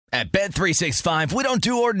At Bet365, we don't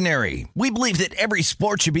do ordinary. We believe that every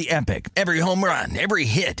sport should be epic. Every home run, every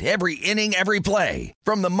hit, every inning, every play.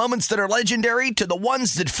 From the moments that are legendary to the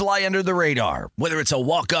ones that fly under the radar. Whether it's a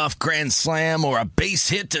walk-off grand slam or a base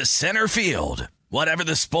hit to center field. Whatever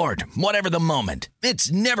the sport, whatever the moment.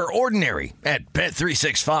 It's never ordinary at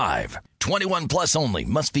Bet365. 21 plus only.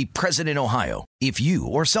 Must be present in Ohio. If you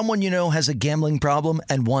or someone you know has a gambling problem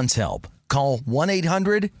and wants help, call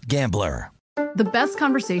 1-800-GAMBLER. The best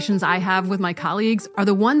conversations I have with my colleagues are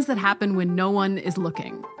the ones that happen when no one is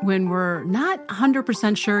looking, when we're not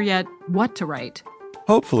 100% sure yet what to write.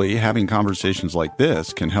 Hopefully, having conversations like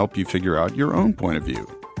this can help you figure out your own point of view.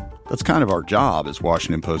 That's kind of our job as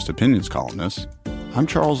Washington Post opinions columnists. I'm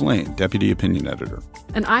Charles Lane, Deputy Opinion Editor.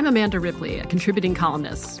 And I'm Amanda Ripley, a contributing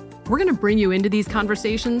columnist. We're going to bring you into these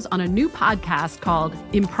conversations on a new podcast called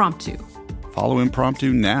Impromptu. Follow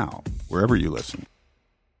Impromptu now, wherever you listen.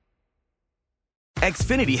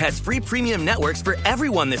 Xfinity has free premium networks for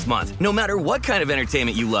everyone this month, no matter what kind of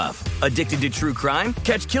entertainment you love. Addicted to true crime?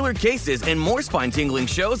 Catch killer cases and more spine-tingling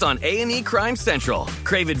shows on A&E Crime Central.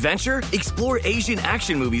 Crave adventure? Explore Asian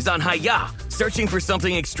action movies on Hi-YAH. Searching for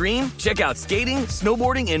something extreme? Check out skating,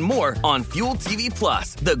 snowboarding, and more on Fuel TV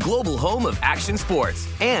Plus, the global home of action sports.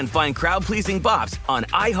 And find crowd-pleasing bops on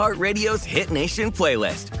iHeartRadio's Hit Nation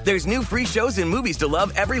playlist. There's new free shows and movies to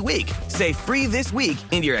love every week. Say free this week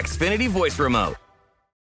in your Xfinity voice remote.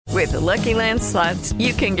 With the Lucky Land Slots,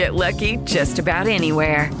 you can get lucky just about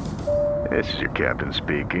anywhere. This is your captain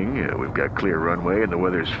speaking. We've got clear runway and the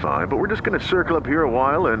weather's fine, but we're just going to circle up here a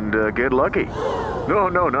while and get lucky.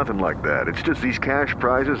 No, nothing like that. It's just these cash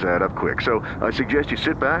prizes add up quick. So I suggest you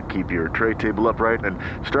sit back, keep your tray table upright, and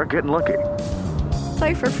start getting lucky.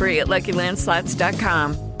 Play for free at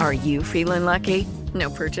LuckyLandSlots.com. Are you feeling lucky? No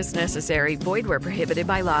purchase necessary. Void where prohibited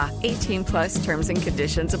by law. 18 plus terms and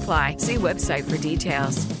conditions apply. See website for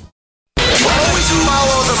details. Always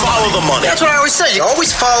follow the money. That's what I always say. You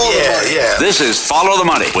always follow the money. Yeah. This is Follow the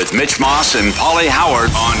Money with Mitch Moss and Paulie Howard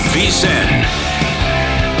on VSiN.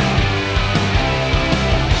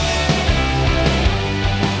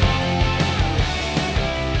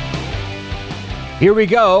 Here we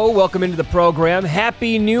go. Welcome into the program.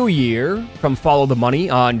 Happy New Year from Follow the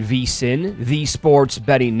Money on VSiN, the Sports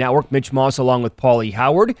Betting Network. Mitch Moss along with Paulie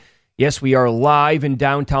Howard. Yes, we are live in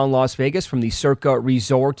downtown Las Vegas from the Circa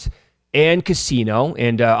Resort and Casino,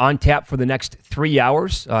 and on tap for the next 3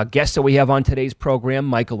 hours. Guests that we have on today's program,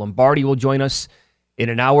 Michael Lombardi will join us in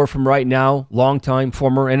an hour from right now. Longtime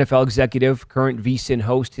former NFL executive, current VSiN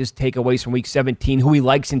host, his takeaways from Week 17, who he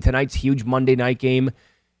likes in tonight's huge Monday night game.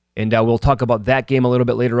 And we'll talk about that game a little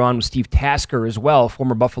bit later on with Steve Tasker as well,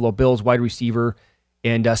 former Buffalo Bills wide receiver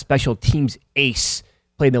and special teams ace.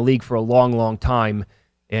 Played in the league for a long, long time.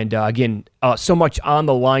 And again, so much on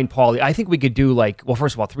the line, Paulie. I think we could do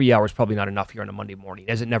first of all, 3 hours probably not enough here on a Monday morning,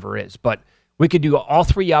 as it never is. But we could do all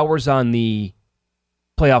 3 hours on the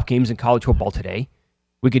playoff games in college football today.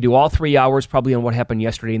 We could do all 3 hours probably on what happened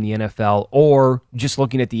yesterday in the NFL, or just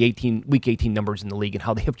looking at the Week 18 numbers in the league and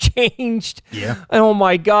how they have changed. Yeah. And oh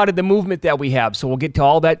my God, and the movement that we have. So we'll get to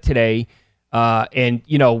all that today. And,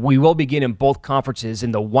 we will begin in both conferences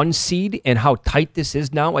in the 1 seed and how tight this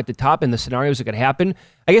is now at the top and the scenarios that could happen.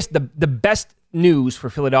 I guess the best news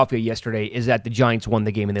for Philadelphia yesterday is that the Giants won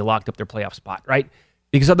the game and they locked up their playoff spot, right?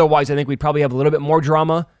 Because otherwise I think we'd probably have a little bit more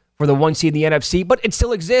drama for the 1 seed in the NFC, but it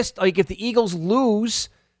still exists. Like if the Eagles lose,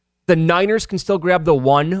 the Niners can still grab the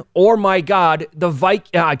 1, or my God,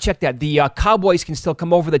 the Cowboys can still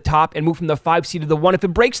come over the top and move from the 5 seed to the 1 if it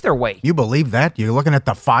breaks their way. You believe that? You're looking at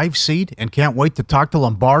the 5 seed and can't wait to talk to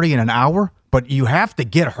Lombardi in an hour, but you have to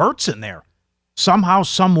get Hurts in there somehow,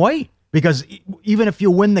 some way, because even if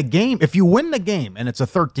you win the game, and it's a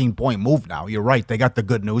 13-point move now, you're right, they got the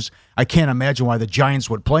good news. I can't imagine why the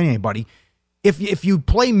Giants would play anybody. If you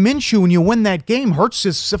play Minshew and you win that game, Hurts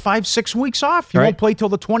is 5-6 weeks off. He won't play till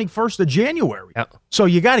the 21st of January. Yep. So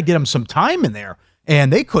you got to get him some time in there.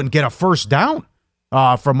 And they couldn't get a first down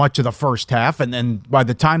for much of the first half. And then by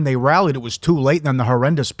the time they rallied, it was too late. And then the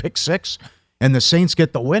horrendous pick six. And the Saints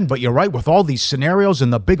get the win. But you're right, with all these scenarios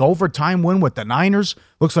and the big overtime win with the Niners,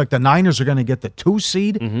 looks like the Niners are going to get the 2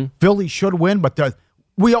 seed. Mm-hmm. Philly should win. But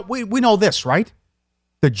we know this, right?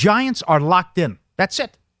 The Giants are locked in. That's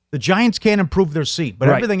it. The Giants can't improve their seed, but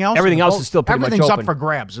everything else is still pretty much open. Everything's up for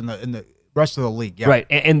grabs in the rest of the league. Yeah. Right,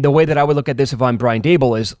 and the way that I would look at this if I'm Brian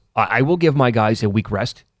Daboll is I will give my guys a week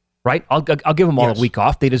rest. Right, I'll give them all a week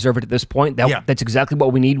off. They deserve it at this point. That's exactly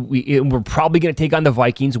what we need. We're probably going to take on the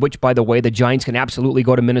Vikings, which, by the way, the Giants can absolutely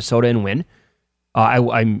go to Minnesota and win.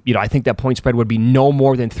 I think that point spread would be no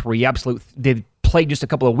more than 3. Absolute. They played just a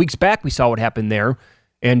couple of weeks back. We saw what happened there.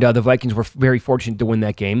 And the Vikings were very fortunate to win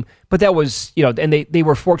that game. But that was, and they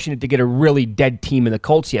were fortunate to get a really dead team in the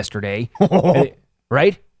Colts yesterday.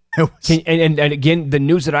 Right? And again, the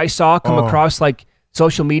news that I saw come across like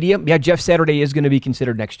social media, Jeff Saturday is going to be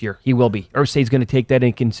considered next year. He will be. Irsay's going to take that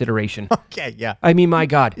in consideration. Okay, yeah. I mean, my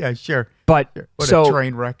God. Yeah, sure. But what a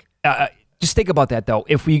train wreck. Just think about that, though.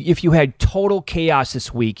 If you had total chaos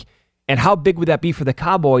this week, and how big would that be for the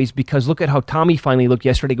Cowboys? Because look at how Tommy finally looked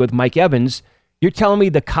yesterday with Mike Evans. You're telling me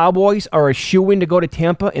the Cowboys are a shoo-in to go to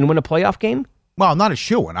Tampa and win a playoff game? Well, not a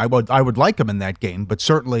shoo-in. I would like them in that game, but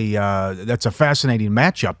certainly that's a fascinating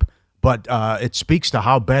matchup. But it speaks to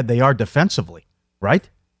how bad they are defensively, right?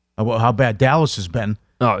 How bad Dallas has been.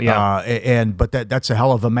 Oh, yeah. But that's a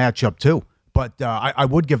hell of a matchup, too. But I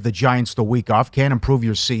would give the Giants the week off. Can't improve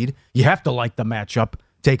your seed. You have to like the matchup,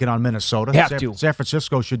 taking on Minnesota. San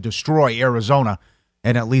Francisco should destroy Arizona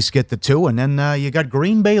and at least get the 2. And then you got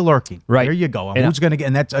Green Bay lurking. Right. There you go. And who's going to get?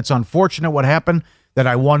 And that's unfortunate what happened. That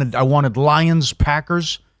I wanted Lions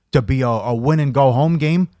Packers to be a win and go home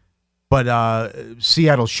game. But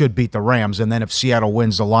Seattle should beat the Rams, and then if Seattle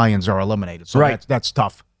wins, the Lions are eliminated. So that's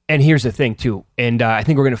tough. And here's the thing, too. And I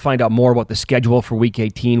think we're going to find out more about the schedule for Week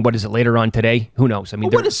 18. What is it, later on today? Who knows? I mean,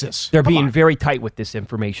 what is this? They're being very tight with this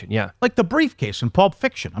information, yeah. Like the briefcase in Pulp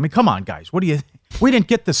Fiction. I mean, come on, guys. We didn't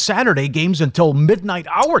get the Saturday games until midnight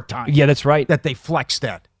our time. Yeah, that's right. That they flexed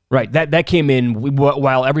that. Right. That came in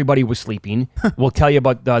while everybody was sleeping. We'll tell you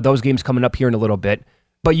about those games coming up here in a little bit.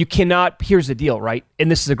 But you cannot, here's the deal, right?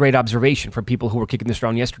 And this is a great observation from people who were kicking this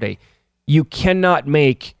around yesterday. You cannot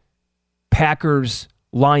make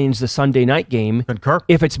Packers-Lions the Sunday night game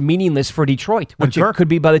if it's meaningless for Detroit, which it could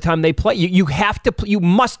be by the time they play. You have to, you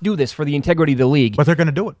must do this for the integrity of the league. But they're going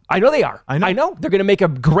to do it. I know they are. I know. They're going to make a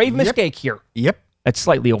grave mistake here. Yep. That's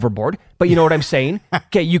slightly overboard, but you know what I'm saying?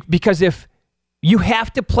 Okay, because if you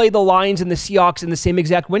have to play the Lions and the Seahawks in the same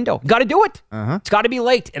exact window, got to do it. It's got to be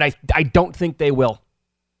late, and I don't think they will.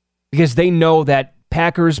 Because they know that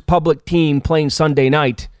Packers public team playing Sunday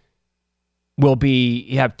night will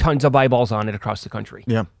have tons of eyeballs on it across the country.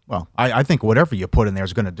 Yeah, well, I think whatever you put in there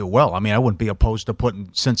is going to do well. I mean, I wouldn't be opposed to putting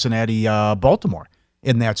Cincinnati, Baltimore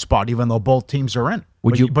in that spot, even though both teams are in.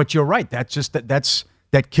 But you're right.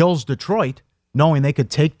 That kills Detroit, knowing they could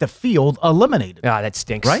take the field eliminated. Ah, that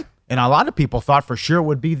stinks. Right? And a lot of people thought for sure it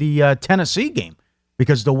would be the Tennessee game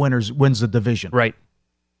because the winner wins the division. Right.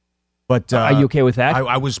 But are you okay with that?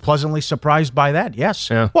 I was pleasantly surprised by that, yes.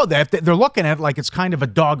 Yeah. Well, they're looking at it like it's kind of a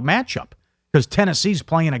dog matchup because Tennessee's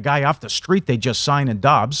playing a guy off the street they just signed in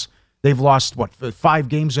Dobbs. They've lost, 5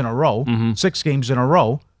 games in a row, 6 games in a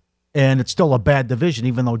row, and it's still a bad division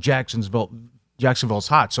even though Jacksonville's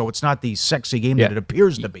hot. So it's not the sexy game that it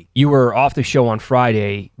appears to be. You were off the show on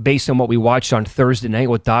Friday. Based on what we watched on Thursday night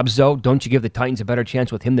with Dobbs, though, don't you give the Titans a better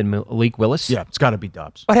chance with him than Malik Willis? Yeah, it's got to be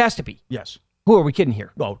Dobbs. It has to be. Yes. Who are we kidding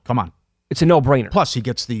here? Oh, come on. It's a no-brainer. Plus, he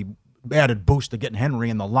gets the added boost of getting Henry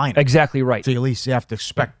in the lineup. Exactly right. So at least you have to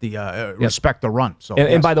respect the run. So,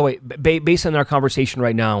 and by the way, based on our conversation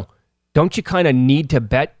right now, don't you kind of need to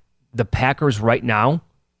bet the Packers right now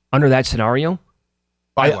under that scenario?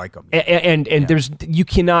 I like them. And you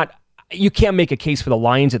can't make a case for the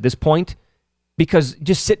Lions at this point because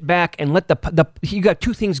just sit back and let you got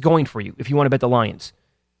 2 things going for you if you want to bet the Lions.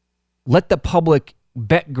 Let the public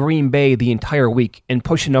bet Green Bay the entire week and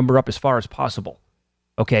push a number up as far as possible.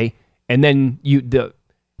 Okay? And then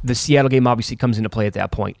the Seattle game obviously comes into play at that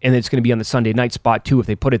point. And it's going to be on the Sunday night spot too if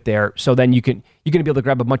they put it there. So then you're going to be able to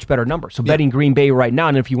grab a much better number. So betting Green Bay right now,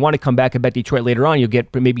 and if you want to come back and bet Detroit later on, you'll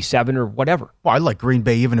get maybe 7 or whatever. Well, I like Green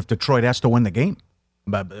Bay even if Detroit has to win the game.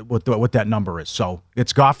 But what that number is. So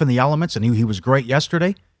it's Goff in the elements, and he was great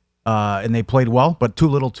yesterday. And they played well, but too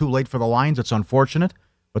little too late for the Lions. It's unfortunate.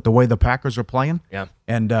 But the way the Packers are playing,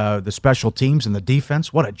 and the special teams and the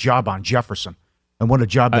defense, what a job on Jefferson. And what a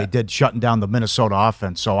job they did shutting down the Minnesota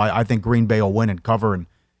offense. So I think Green Bay will win and cover,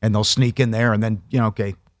 and they'll sneak in there. And then,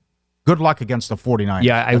 good luck against the 49ers.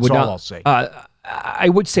 Yeah, That's all I'll say. I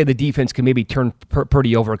would say the defense can maybe turn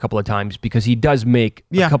Purdy over a couple of times because he does make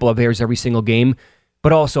a couple of errors every single game.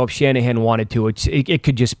 But also, if Shanahan wanted to, it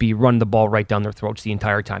could just be run the ball right down their throats the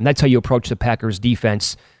entire time. That's how you approach the Packers'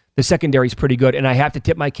 defense. The secondary is pretty good, and I have to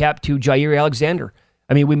tip my cap to Jair Alexander.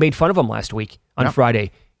 I mean, we made fun of him last week on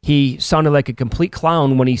Friday. He sounded like a complete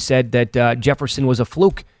clown when he said that Jefferson was a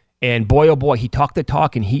fluke. And boy, oh boy, he talked the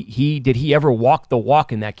talk, and did he ever walk the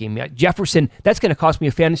walk in that game? Jefferson, that's going to cost me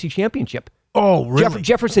a fantasy championship. Oh, really?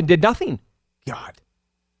 Jefferson did nothing. God.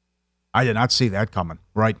 I did not see that coming,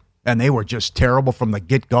 right? And they were just terrible from the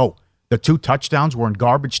get-go. The 2 touchdowns were in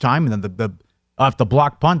garbage time, and then the off the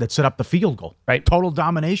block punt that set up the field goal. Right. Total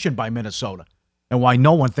domination by Minnesota. and why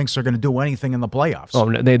no one thinks they're going to do anything in the playoffs.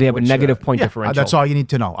 Oh, they have a negative point differential. That's all you need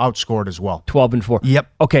to know. Outscored as well. 12-4.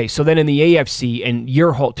 Yep. Okay, so then in the AFC, and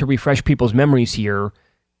to refresh people's memories here,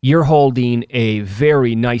 you're holding a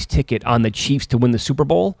very nice ticket on the Chiefs to win the Super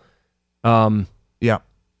Bowl. Yeah.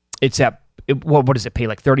 It's at, what does it pay,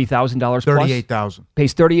 like $30,000 plus? $38,000.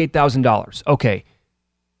 Pays $38,000. Okay.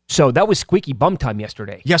 So that was squeaky bum time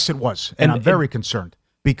yesterday. Yes, it was. And I'm very concerned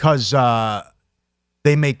because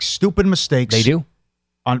they make stupid mistakes. They do.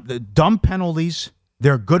 On the dumb penalties.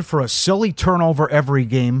 They're good for a silly turnover every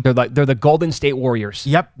game. They're the Golden State Warriors.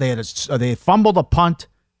 Yep. They fumbled a punt,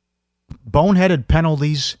 boneheaded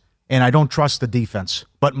penalties, and I don't trust the defense.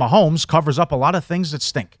 But Mahomes covers up a lot of things that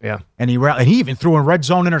stink. Yeah. And he even threw a red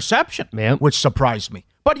zone interception, yeah, which surprised me.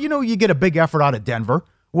 But, you get a big effort out of Denver.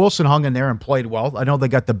 Wilson hung in there and played well. I know they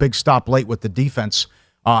got the big stop late with the defense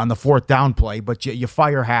on the fourth down play, but you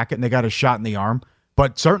fire Hackett, and they got a shot in the arm.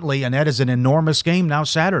 But certainly, and that is an enormous game now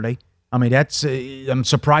Saturday. I mean, I'm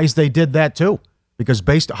surprised they did that too. Because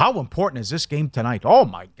how important is this game tonight? Oh,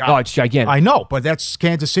 my God. Oh, it's gigantic. I know, but that's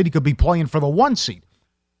Kansas City could be playing for the 1 seed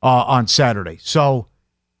on Saturday. So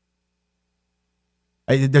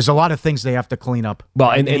there's a lot of things they have to clean up.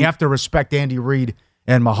 Well, and you have to respect Andy Reid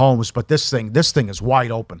and Mahomes, but this thing is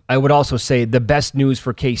wide open. I would also say the best news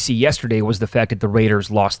for KC yesterday was the fact that the Raiders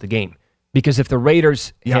lost the game. Because if the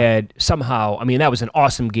Raiders had somehow, that was an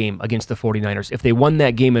awesome game against the 49ers. If they won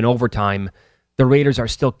that game in overtime, the Raiders are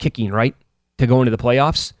still kicking, right, to go into the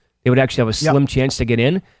playoffs. They would actually have a slim chance to get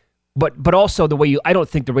in. But also the way I don't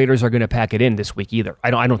think the Raiders are going to pack it in this week either.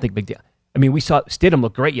 I don't think big deal. We saw Stidham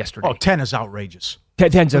look great yesterday. Oh, 10 is outrageous.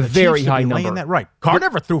 10's a very high number. That right. Carr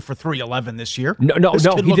never threw for 311 this year. No,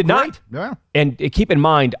 he did not. Yeah. And keep in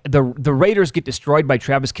mind, the Raiders get destroyed by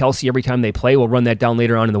Travis Kelce every time they play. We'll run that down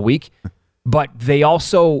later on in the week. But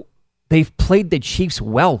they've played the Chiefs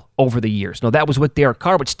well over the years. Now, that was with Derek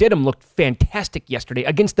Carr, but Stidham looked fantastic yesterday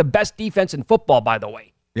against the best defense in football, by the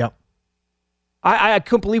way. Yep. I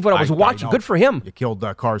couldn't believe what I was watching. Good for him. You killed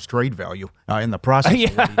Carr's trade value in the process.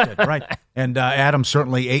 Of what he did, right. And Adam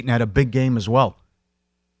certainly ate and had a big game as well.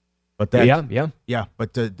 But Yeah,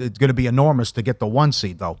 but it's going to be enormous to get the 1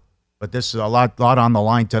 seed, though. But this is a lot on the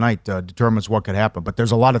line tonight determines what could happen. But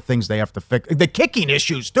there's a lot of things they have to fix. The kicking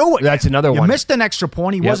issues, too. That's another one. You missed an extra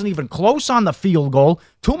point. He wasn't even close on the field goal.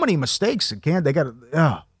 Too many mistakes. They got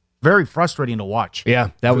very frustrating to watch. Yeah,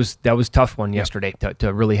 that was tough one yesterday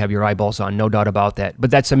to really have your eyeballs on. No doubt about that. But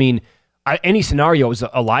that's, any scenario is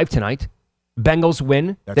alive tonight. Bengals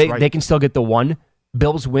win. They can still get the 1.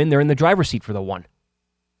 Bills win. They're in the driver's seat for the 1.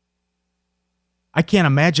 I can't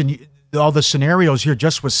imagine all the scenarios here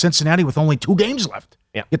just with Cincinnati with only 2 games left.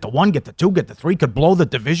 Yeah. Get the 1, get the 2, get the 3, could blow the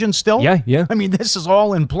division still. Yeah. This is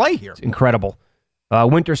all in play here. It's incredible.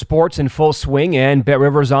 Winter sports in full swing, and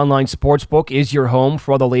BetRivers Online Sportsbook is your home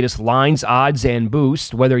for all the latest lines, odds, and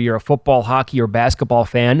boosts. Whether you're a football, hockey, or basketball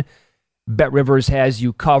fan, BetRivers has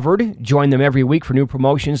you covered. Join them every week for new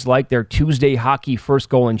promotions like their Tuesday Hockey First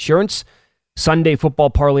Goal Insurance, Sunday Football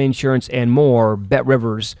Parlay Insurance, and more.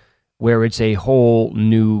 BetRivers, where it's a whole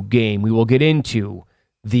new game. We will get into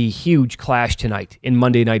the huge clash tonight in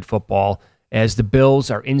Monday Night Football as the Bills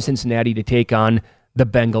are in Cincinnati to take on the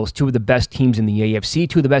Bengals, 2 of the best teams in the AFC,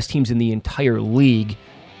 2 of the best teams in the entire league.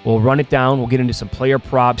 We'll run it down. We'll get into some player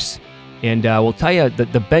props, and we'll tell you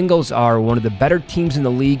that the Bengals are one of the better teams in the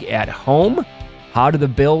league at home. How do the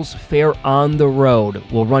Bills fare on the road?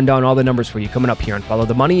 We'll run down all the numbers for you coming up here on Follow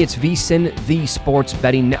the Money. It's VSiN, the Sports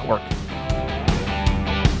Betting Network.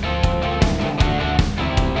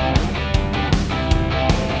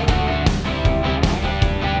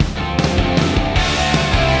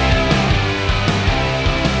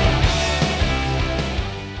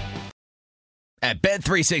 At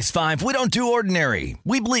Bet365, we don't do ordinary.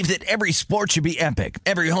 We believe that every sport should be epic.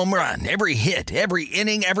 Every home run, every hit, every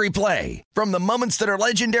inning, every play. From the moments that are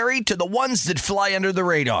legendary to the ones that fly under the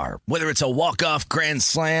radar. Whether it's a walk-off grand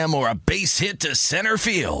slam or a base hit to center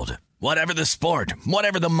field. Whatever the sport,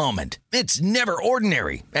 whatever the moment. It's never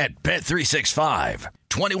ordinary at Bet365.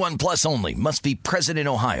 21 plus only. Must be present in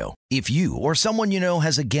Ohio. If you or someone you know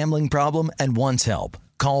has a gambling problem and wants help,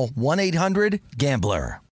 call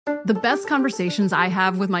 1-800-GAMBLER. The best conversations I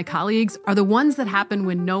have with my colleagues are the ones that happen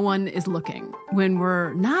when no one is looking, when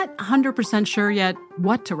we're not 100% sure yet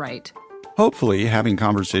what to write. Hopefully, having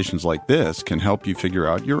conversations like this can help you figure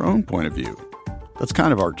out your own point of view. That's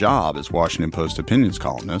kind of our job as Washington Post opinions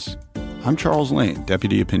columnists. I'm Charles Lane,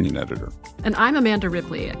 Deputy Opinion Editor. And I'm Amanda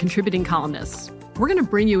Ripley, a contributing columnist. We're going to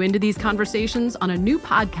bring you into these conversations on a new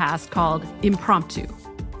podcast called Impromptu.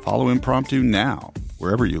 Follow Impromptu now,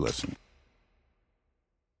 wherever you listen.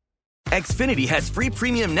 Xfinity has free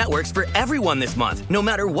premium networks for everyone this month, no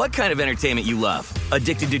matter what kind of entertainment you love.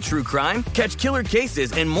 Addicted to true crime? Catch killer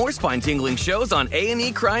cases and more spine-tingling shows on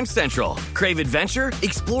A&E Crime Central. Crave adventure?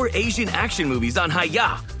 Explore Asian action movies on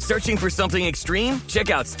Hi-YAH. Searching for something extreme? Check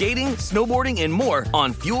out skating, snowboarding, and more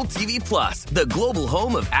on Fuel TV Plus, the global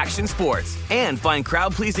home of action sports. And find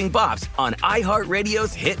crowd-pleasing bops on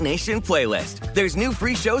iHeartRadio's Hit Nation playlist. There's new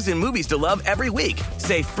free shows and movies to love every week.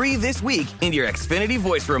 Say free this week in your Xfinity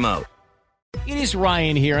voice remote. It is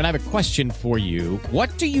Ryan here, and I have a question for you.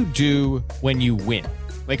 What do you do when you win?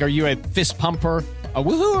 Like, are you a fist pumper, a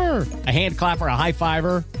woohooer, a hand clapper, a high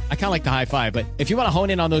fiver? I kind of like the high five, but if you want to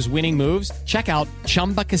hone in on those winning moves, check out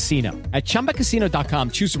Chumba Casino. At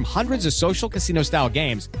ChumbaCasino.com, choose from hundreds of social casino-style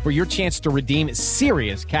games for your chance to redeem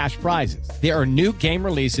serious cash prizes. There are new game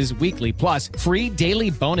releases weekly, plus free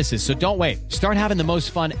daily bonuses, so don't wait. Start having the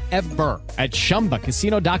most fun ever at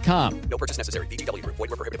ChumbaCasino.com. No purchase necessary. VGW. Void where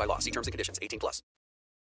prohibited by law. See terms and conditions. 18+.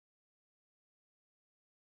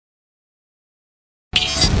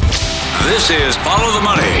 This is Follow the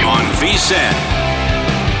Money on VSiN.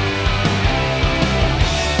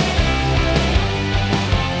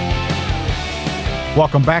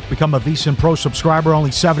 Welcome back. Become a VSiN Pro subscriber.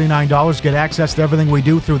 Only $79. Get access to everything we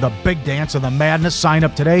do through the big dance of the madness. Sign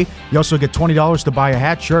up today. You also get $20 to buy a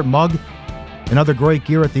hat, shirt, mug, and other great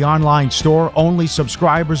gear at the online store. Only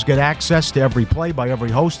subscribers get access to every play by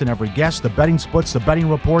every host and every guest, the betting splits, the betting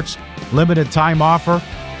reports, limited time offer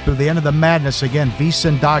through the end of the madness. Again,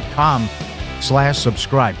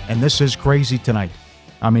 VSiN.com/subscribe. And this is crazy tonight.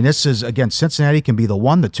 I mean, this is, again, Cincinnati can be the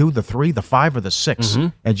 1, the 2, the 3, the 5, or the 6. Mm-hmm.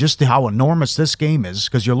 And just how enormous this game is,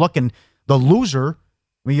 because you're looking, the loser,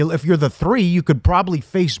 I mean, if you're the 3, you could probably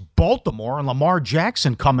face Baltimore and Lamar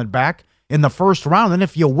Jackson coming back in the first round. And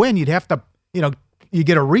if you win, you'd have to, you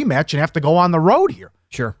get a rematch and have to go on the road here.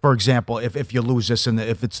 Sure. For example, if you lose this,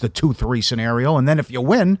 if it's the 2-3 scenario, and then if you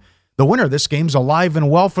win, the winner of this game's alive and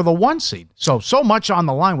well for the 1 seed. So much on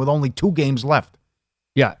the line with only 2 games left.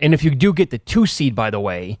 Yeah, and if you do get the 2 seed, by the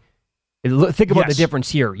way, think about the difference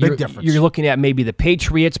here. Big difference. You're looking at maybe the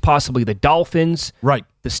Patriots, possibly the Dolphins. Right.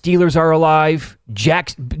 The Steelers are alive.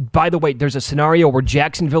 By the way, there's a scenario where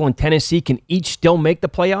Jacksonville and Tennessee can each still make the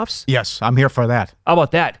playoffs. Yes, I'm here for that. How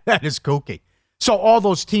about that? That is kooky. So all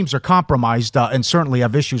those teams are compromised and certainly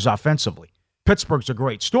have issues offensively. Pittsburgh's a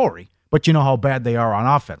great story, but you know how bad they are on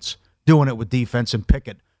offense. Doing it with defense, and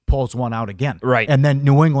Pickett pulls one out again. Right. And then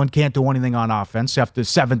New England can't do anything on offense after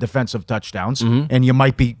 7 defensive touchdowns, and there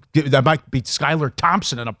might be Skylar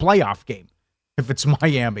Thompson in a playoff game if it's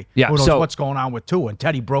Miami. Yeah, who knows what's going on with Tua, and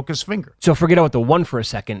Teddy broke his finger. So forget about the 1 for a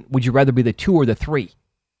second. Would you rather be the 2 or the 3?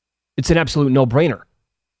 It's an absolute no-brainer.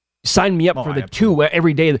 Sign me up for the 2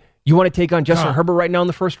 every day. You want to take on Justin Herbert right now in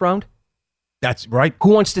the first round? That's right. Who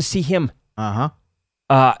wants to see him?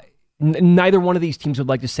 Neither one of these teams would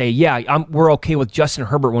like to say, we're okay with Justin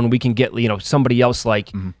Herbert when we can get somebody else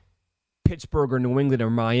like Pittsburgh or New England or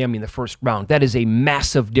Miami in the first round. That is a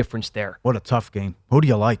massive difference there. What a tough game. Who do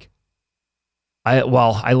you like? I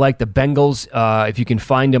like the Bengals. If you can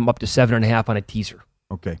find them up to 7.5 on a teaser.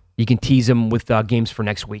 Okay. You can tease them with games for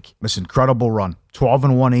next week. This incredible run.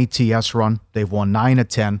 12-1 ATS run. They've won 9 of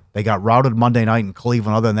 10. They got routed Monday night in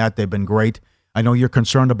Cleveland. Other than that, they've been great. I know you're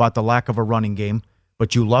concerned about the lack of a running game,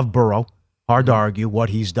 but you love Burrow. Hard to argue what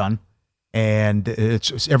he's done. And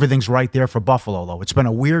everything's right there for Buffalo, though. It's been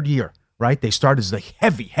a weird year, right? They started as the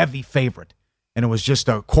heavy, heavy favorite, and it was just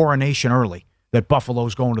a coronation early that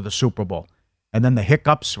Buffalo's going to the Super Bowl. And then the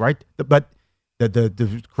hiccups, right? But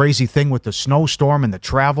the crazy thing with the snowstorm and the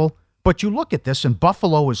travel. But you look at this, and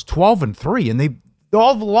Buffalo is 12-3, and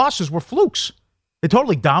all the losses were flukes. They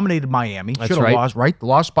totally dominated Miami. That's Should have right. lost, right?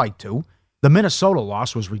 Lost by 2. The Minnesota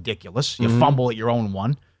loss was ridiculous. You fumble at your own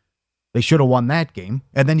 1. They should have won that game.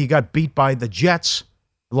 And then you got beat by the Jets.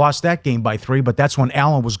 Lost that game by 3, but that's when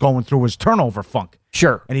Allen was going through his turnover funk.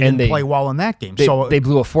 Sure. And he didn't play well in that game. They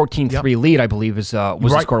blew a 14-3 lead, I believe, was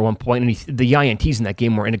the score at one point. And the INTs in that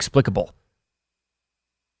game were inexplicable.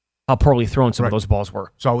 How poorly thrown some of those balls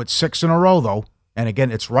were. So it's 6 in a row, though. And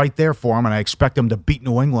again, it's right there for him, and I expect him to beat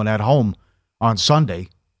New England at home on Sunday.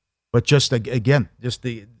 But just, again,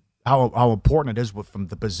 how important it is from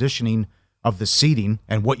the positioning of the seeding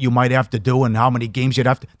and what you might have to do and how many games you'd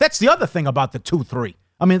have to. That's the other thing about the 2-3.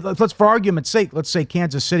 I mean, let's for argument's sake, let's say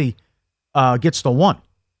Kansas City gets the 1.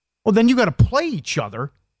 Well, then you got to play each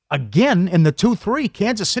other again in the 2-3.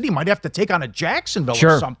 Kansas City might have to take on a Jacksonville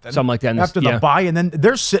or something. Something like that. After the bye, and then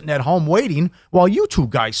they're sitting at home waiting while you two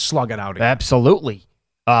guys slug it out again. Absolutely.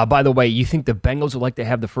 By the way, you think the Bengals would like to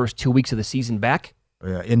have the first 2 weeks of the season back?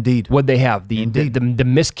 Indeed. What'd they have? The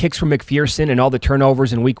missed kicks from McPherson and all the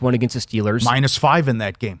turnovers in week 1 against the Steelers. -5 in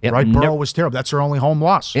that game, Yep, right? Burrow was terrible. That's their only home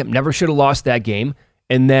loss. Yep, never should have lost that game.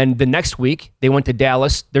 And then the next week, they went to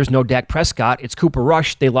Dallas. There's no Dak Prescott. It's Cooper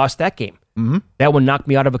Rush. They lost that game. Mm-hmm. That one knocked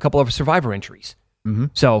me out of a couple of survivor entries. Mm-hmm.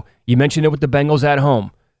 So you mentioned it with the Bengals at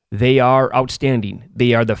home. They are outstanding.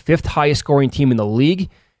 They are the 5th highest scoring team in the league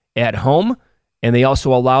at home, and they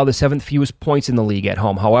also allow the 7th fewest points in the league at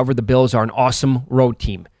home. However, the Bills are an awesome road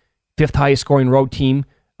team. 5th highest scoring road team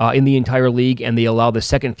in the entire league, and they allow the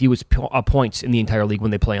 2nd fewest points in the entire league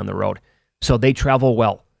when they play on the road. So they travel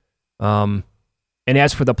well. And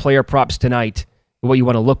as for the player props tonight, what you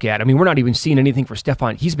want to look at, I mean, we're not even seeing anything for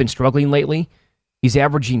Stephon. He's been struggling lately. He's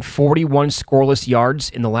averaging 41 scoreless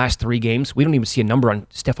yards in the last 3 games. We don't even see a number on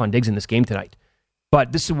Stephon Diggs in this game tonight.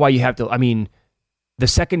 But this is why you have to, I mean, the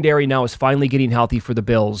secondary now is finally getting healthy for the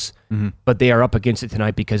Bills, but they are up against it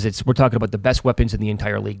tonight because we're talking about the best weapons in the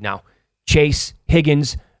entire league now. Chase,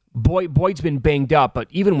 Higgins, Boyd's been banged up, but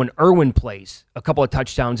even when Irwin plays, a couple of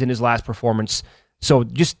touchdowns in his last performance. So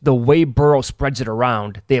just the way Burrow spreads it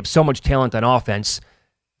around, they have so much talent on offense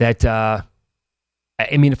that,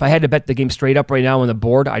 I mean, if I had to bet the game straight up right now on the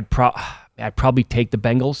board, I'd probably take the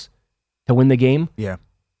Bengals to win the game. Yeah.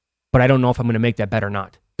 But I don't know if I'm going to make that bet or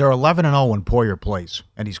not. They're 11-0 when Poyer plays,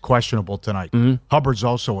 and he's questionable tonight. Mm-hmm. Hubbard's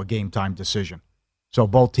also a game-time decision. So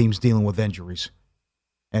both teams dealing with injuries.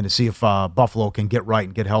 And to see if Buffalo can get right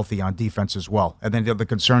and get healthy on defense as well. And then the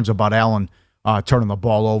concerns about Allen turning the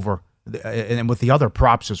ball over, and with the other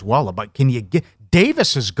props as well. But can you get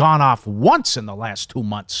Davis has gone off once in the last 2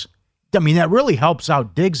 months. I mean, that really helps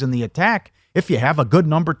out Diggs in the attack if you have a good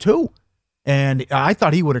number 2. And I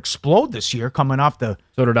thought he would explode this year coming off the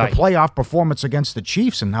playoff performance against the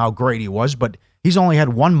Chiefs and how great he was. But he's only had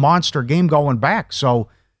one monster game going back. So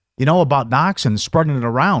you know about Knox and spreading it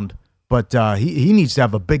around. But he needs to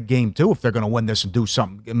have a big game, too, if they're going to win this and do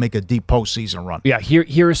something, and make a deep postseason run. Yeah,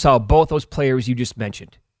 here's how both those players you just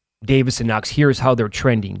mentioned, Davis and Knox, here's how they're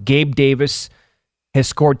trending. Gabe Davis has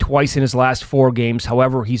scored twice in his last 4 games.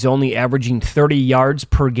 However, he's only averaging 30 yards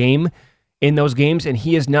per game in those games, and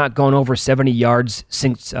he has not gone over 70 yards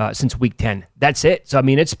since Week 10. That's it. So, I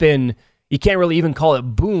mean, it's been, you can't really even call it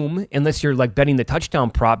boom unless you're like betting the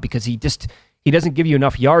touchdown prop because he doesn't give you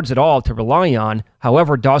enough yards at all to rely on.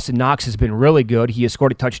 However, Dawson Knox has been really good. He has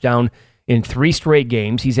scored a touchdown in 3 straight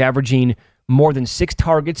games. He's averaging more than 6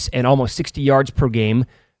 targets and almost 60 yards per game.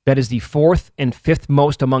 That is the 4th and 5th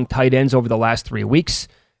most among tight ends over the last 3 weeks.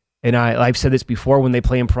 And I've said this before when they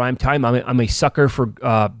play in prime time. I'm a sucker for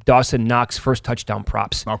Dawson Knox first touchdown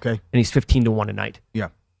props. Okay. And he's 15-1 tonight. Yeah.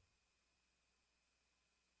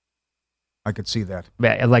 I could see that.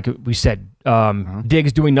 Like we said,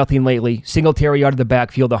 Diggs doing nothing lately. Singletary out of the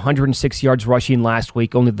backfield, 106 yards rushing last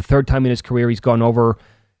week. Only the 3rd time in his career he's gone over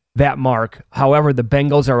that mark. However, the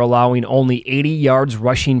Bengals are allowing only 80 yards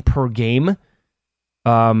rushing per game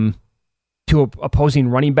to opposing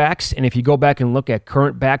running backs. And if you go back and look at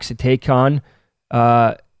current backs to take on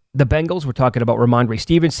the Bengals, we're talking about Ramondre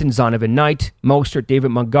Stevenson, Zonovan Knight, Mostert, David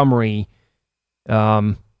Montgomery.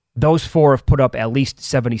 Those 4 have put up at least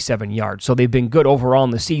 77 yards. So they've been good overall in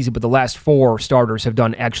the season, but the last 4 starters have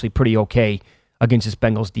done actually pretty okay against this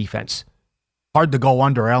Bengals defense. Hard to go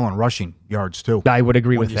under Allen rushing yards, too. I would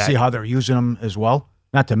agree with you that. See how they're using him as well?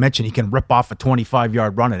 Not to mention he can rip off a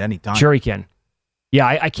 25-yard run at any time. Sure he can. Yeah,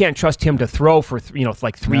 I can't trust him to throw for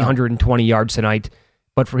like 320 yards tonight,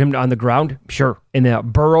 but for him on the ground, sure.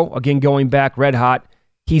 And Burrow, again, going back red hot,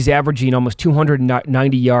 he's averaging almost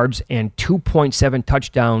 290 yards and 2.7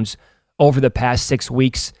 touchdowns over the past 6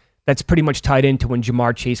 weeks. That's pretty much tied into when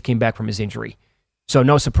Jamar Chase came back from his injury. So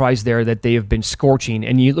no surprise there that they have been scorching.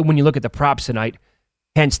 And when you look at the props tonight,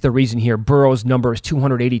 hence the reason here, Burrow's number is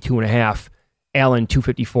 282.5, Allen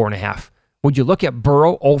 254.5. Would you look at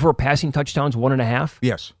Burrow over passing touchdowns 1.5?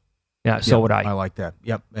 Yes. Yeah, so would I. I like that.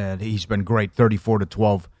 Yep, and he's been great,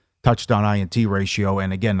 34-12 touchdown INT ratio.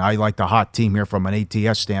 And again, I like the hot team here from an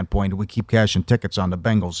ATS standpoint. We keep cashing tickets on the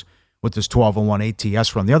Bengals with this 12-1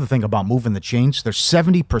 ATS run. The other thing about moving the chains, they're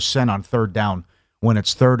 70% on 3rd down when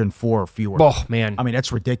it's 3rd and 4 or fewer. Oh, man. I mean,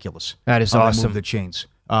 that's ridiculous. That is awesome. Move the chains.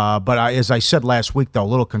 But as I said last week, though, a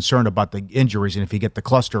little concerned about the injuries and if you get the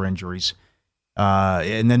cluster injuries.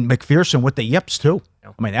 And then McPherson with the yips, too.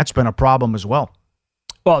 I mean, that's been a problem as well.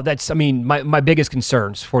 Well, that's, I mean, my biggest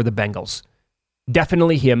concerns for the Bengals.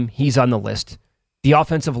 Definitely him. He's on the list. The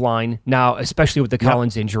offensive line, now, especially with the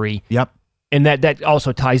Collins injury. Yep. And that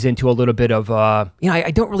also ties into a little bit of,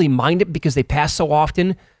 I don't really mind it because they pass so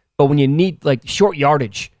often, but when you need, like, short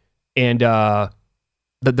yardage and the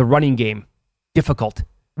running game, difficult.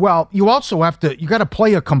 Well, you also you got to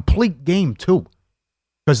play a complete game, too.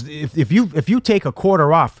 Because if you take a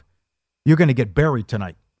quarter off, you're going to get buried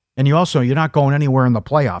tonight. And you're not going anywhere in the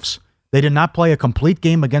playoffs. They did not play a complete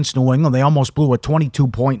game against New England. They almost blew a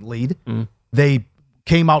 22-point lead. They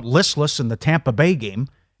came out listless in the Tampa Bay game,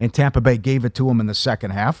 and Tampa Bay gave it to them in the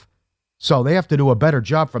second half. So they have to do a better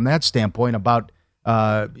job from that standpoint about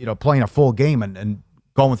playing a full game and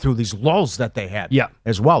going through these lulls that they had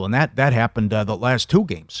as well. And that happened the last two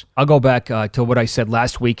games. I'll go back to what I said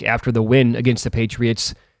last week after the win against the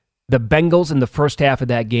Patriots. The Bengals in the first half of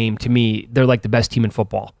that game, to me, they're like the best team in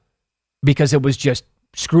football because it was just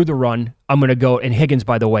screw the run. I'm going to go. And Higgins,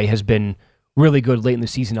 by the way, has been really good late in the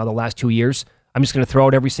season now the last 2 years. I'm just going to throw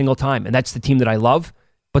it every single time. And that's the team that I love.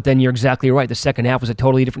 But then you're exactly right. The second half was a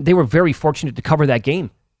totally different. They were very fortunate to cover that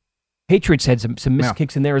game. Patriots had some missed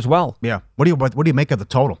kicks in there as well. Yeah. What do you make of the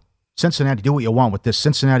total? Cincinnati, do what you want with this.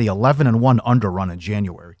 Cincinnati 11-1 underrun in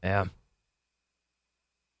January. Yeah.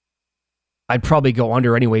 I'd probably go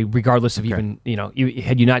under anyway, regardless of even,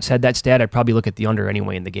 had you not said that stat, I'd probably look at the under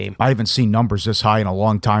anyway in the game. I haven't seen numbers this high in a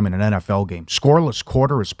long time in an NFL game. Scoreless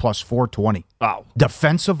quarter is plus 420. Wow.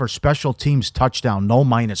 Defensive or special teams touchdown, no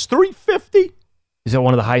minus 350. Is that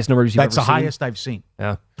one of the highest numbers you've ever seen? That's the highest I've seen.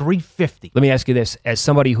 Yeah. 350. Let me ask you this. As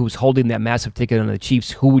somebody who's holding that massive ticket on the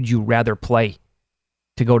Chiefs, who would you rather play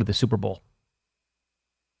to go to the Super Bowl?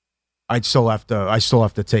 I still have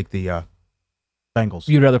to take the Bengals.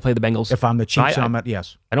 You'd rather play the Bengals? If I'm the Chiefs,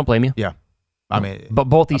 yes. I don't blame you. Yeah. I mean, but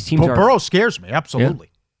both these teams are... Burrow scares me, absolutely.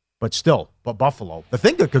 Yeah. But still, Buffalo. The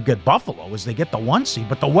thing that could get Buffalo is they get the 1 seed,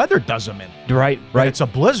 but the weather does them in. Right. It's a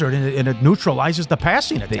blizzard, and it neutralizes the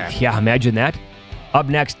passing attack. Yeah, imagine that. Up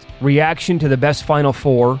next, reaction to the best Final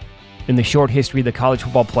Four in the short history of the college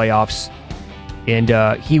football playoffs.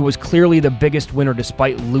 And he was clearly the biggest winner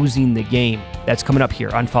despite losing the game. That's coming up here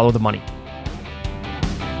on Follow the Money.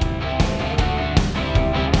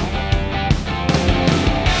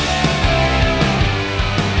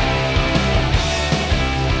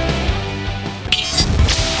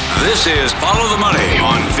 This is Follow the Money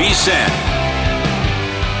on VSiN.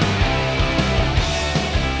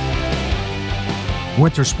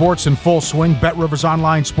 Winter sports in full swing. BetRivers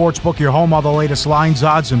Online Sportsbook, your home, all the latest lines,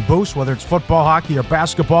 odds, and boosts. Whether it's football, hockey, or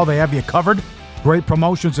basketball, they have you covered. Great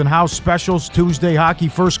promotions and house specials. Tuesday, hockey,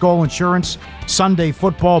 first goal insurance. Sunday,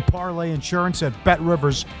 football, parlay insurance at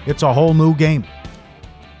BetRivers. It's a whole new game.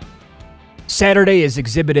 Saturday is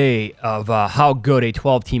Exhibit A of how good a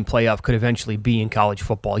 12-team playoff could eventually be in college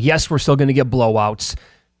football. Yes, we're still going to get blowouts,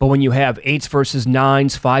 but when you have 8s versus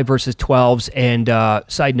 9s, 5 versus 12s, and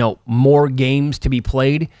side note, more games to be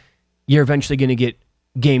played, you're eventually going to get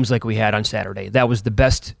games like we had on Saturday. That was the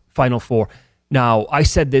best Final Four. Now, I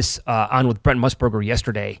said this on with Brent Musburger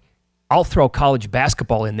yesterday. I'll throw college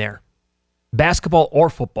basketball in there. Basketball or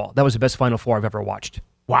football. That was the best Final Four I've ever watched.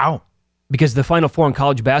 Wow. Because the Final Four in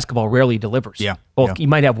college basketball rarely delivers. Yeah. You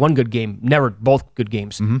might have one good game, never both good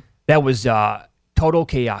games. Mm-hmm. That was total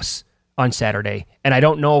chaos on Saturday, and I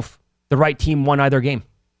don't know if the right team won either game.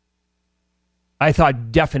 I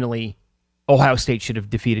thought definitely Ohio State should have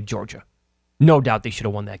defeated Georgia. No doubt they should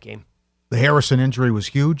have won that game. The Harrison injury was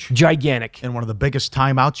huge. Gigantic. And one of the biggest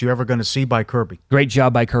timeouts you're ever going to see by Kirby. Great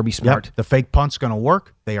job by Kirby Smart. Yep. The fake punt's going to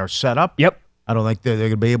work. They are set up. Yep. I don't think they're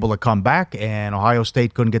going to be able to come back, and Ohio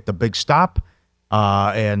State couldn't get the big stop.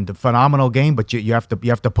 And a phenomenal game, but you have to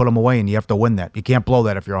put them away, and you have to win that. You can't blow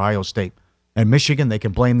that if you're Ohio State. And Michigan, they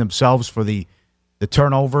can blame themselves for the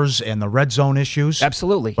turnovers and the red zone issues.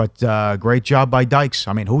 Absolutely. But great job by Dykes.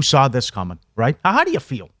 I mean, who saw this coming, right? How do you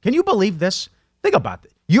feel? Can you believe this? Think about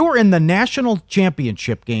it. You were in the national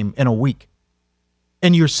championship game in a week,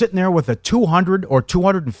 and you're sitting there with a 200 or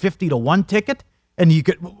 250 to 1 ticket, and you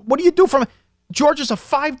could. What do you do from? Georgia's a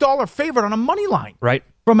 $5 favorite on a money line. Right.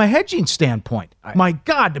 From a hedging standpoint. My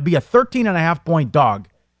God, to be a 13.5-point dog,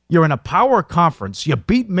 you're in a power conference, you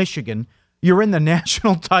beat Michigan, you're in the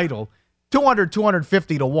national title, 200,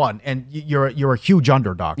 250 to 1, and you're a huge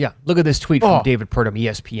underdog. Yeah, look at this tweet from David Purdom,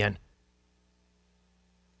 ESPN.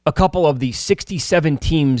 A couple of the 67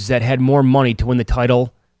 teams that had more money to win the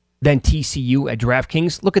title than TCU at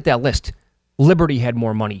DraftKings, look at that list. Liberty had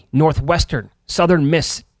more money. Northwestern, Southern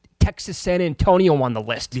Miss, Texas San Antonio on the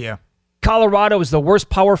list. Yeah. Colorado is the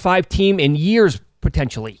worst Power 5 team in years,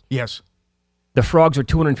 potentially. Yes. The Frogs are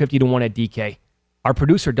 250 to 1 at DK. Our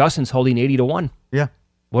producer, Dustin's holding 80 to 1. Yeah.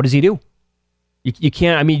 What does he do? You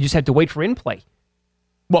can't, you just have to wait for in-play.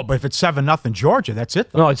 Well, but if it's 7-0 Georgia, that's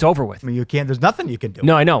it, though. No, it's over with. I mean, you can't, there's nothing you can do.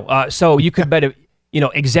 No, I know. So you could bet,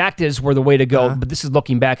 exactas were the way to go, but this is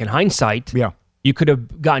looking back in hindsight. Yeah. You could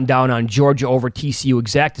have gotten down on Georgia over TCU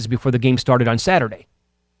exactas before the game started on Saturday.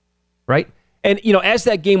 Right? And, as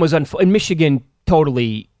that game was unfolding, Michigan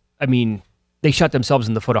totally, they shot themselves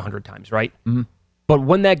in the foot 100 times, right? Mm-hmm. But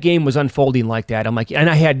when that game was unfolding like that, I'm like,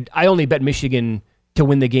 and I only bet Michigan to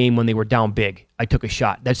win the game when they were down big. I took a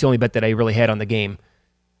shot. That's the only bet that I really had on the game.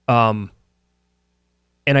 And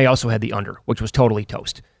I also had the under, which was totally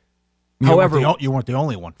toast. However, you weren't the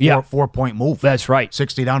only one. 4-point move. That's right.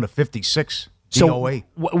 60 down to 56. DOA.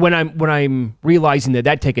 So when I'm realizing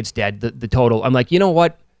that ticket's dead, the total, I'm like, you know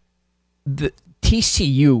what? The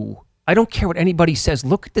TCU, I don't care what anybody says.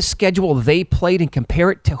 Look at the schedule they played and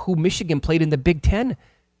compare it to who Michigan played in the Big Ten.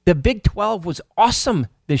 The Big 12 was awesome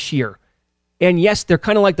this year. And yes, they're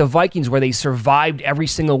kind of like the Vikings where they survived every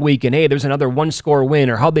single week and, hey, there's another one-score win,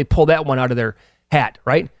 or how'd they pull that one out of their hat,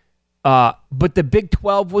 right? But the Big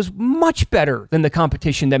 12 was much better than the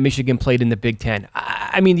competition that Michigan played in the Big Ten.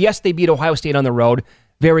 I mean, yes, they beat Ohio State on the road.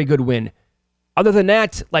 Very good win. Other than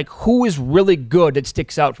that, like, who is really good that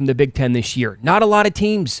sticks out from the Big Ten this year? Not a lot of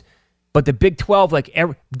teams. But the Big 12,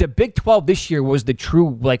 the Big 12 this year was the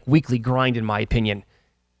true, weekly grind, in my opinion.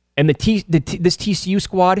 And this TCU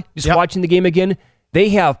squad, watching the game again, they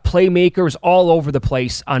have playmakers all over the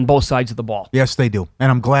place on both sides of the ball. Yes, they do.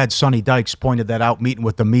 And I'm glad Sonny Dykes pointed that out meeting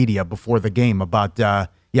with the media before the game about,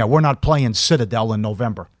 we're not playing Citadel in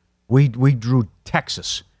November. We drew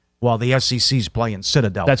Texas while the SEC's playing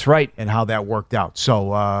Citadel. That's right. And how that worked out.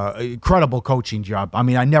 So, incredible coaching job. I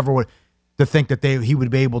mean, I never would to think that he would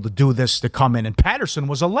be able to do this, to come in. And Patterson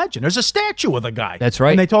was a legend. There's a statue of the guy. That's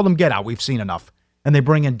right. And they told him, get out. We've seen enough. And they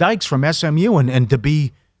bring in Dykes from SMU and to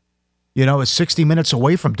be, 60 minutes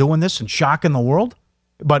away from doing this and shocking the world.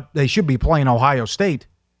 But they should be playing Ohio State.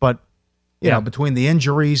 But, between the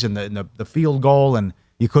injuries and the field goal and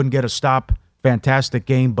you couldn't get a stop, fantastic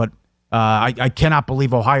game. But I cannot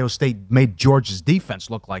believe Ohio State made Georgia's defense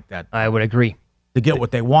look like that. I would agree. To get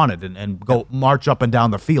what they wanted and go march up and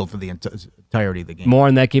down the field for the entirety of the game. More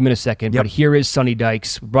on that game in a second. Yep. But here is Sonny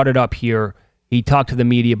Dykes. Brought it up here. He talked to the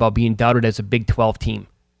media about being doubted as a Big 12 team.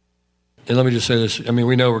 And let me just say this. I mean,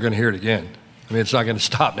 we know we're going to hear it again. I mean, it's not going to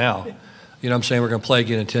stop now. You know what I'm saying? We're going to play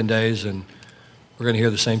again in 10 days, and we're going to hear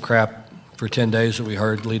the same crap for 10 days that we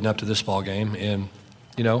heard leading up to this ball game. And,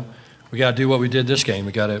 we got to do what we did this game.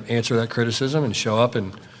 We got to answer that criticism and show up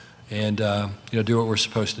and do what we're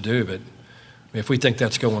supposed to do. But if we think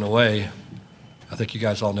that's going away, I think you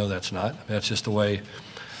guys all know that's not. I mean, that's just the way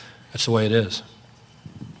it is.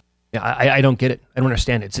 Yeah, I don't get it. I don't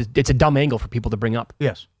understand it. It's a dumb angle for people to bring up.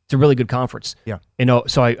 Yes. It's a really good conference. Yeah.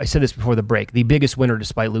 So I said this before the break. The biggest winner,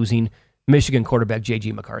 despite losing, Michigan quarterback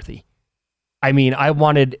J.G. McCarthy. I mean, I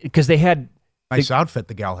wanted, because they had... Nice outfit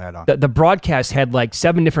the gal had on. The broadcast had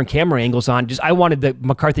 7 different camera angles on. I wanted the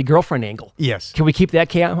McCarthy girlfriend angle. Yes. Can we keep that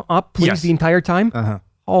cam up, please, yes. the entire time? Uh-huh.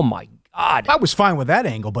 Oh, my God. I was fine with that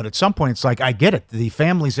angle, but at some point it's I get it. The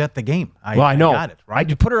family's at the game. I know. I got it, right?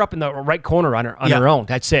 I put her up in the right corner on her own.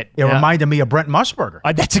 That's it. It reminded me of Brent Musburger.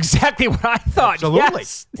 That's exactly what I thought. Absolutely.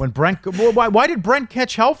 Yes. When Brent, why did Brent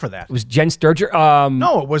catch hell for that? It was Jen Sturger.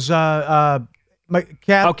 No, it was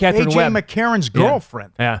Catherine A.J. Webb. McCarron's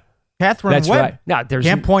girlfriend. Yeah. Catherine That's Webb. right. No,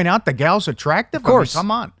 Can't point out the gal's attractive? Of course. I mean,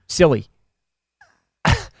 come on. Silly.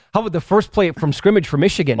 How about the first play from scrimmage for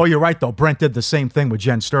Michigan? Oh, you're right, though. Brent did the same thing with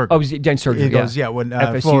Jen Sturger. Oh, it was Jen Sturger, He goes, when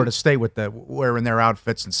FSU. Florida State with wearing their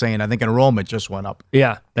outfits and saying, I think enrollment just went up.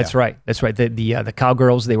 Yeah, that's right. That's right. The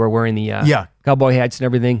cowgirls, they were wearing the cowboy hats and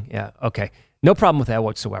everything. Yeah, okay. No problem with that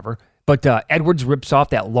whatsoever. But Edwards rips off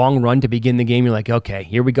that long run to begin the game. You're like, okay,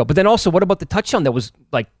 here we go. But then also, what about the touchdown that was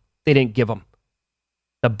they didn't give him?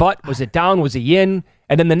 The butt, was it down? Was he in?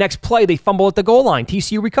 And then the next play, they fumble at the goal line.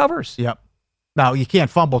 TCU recovers. Yep. Now, you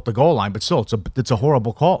can't fumble at the goal line, but still, it's a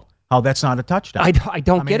horrible call. How that's not a touchdown. I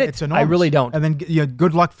don't get it. It's enormous. I really don't. And then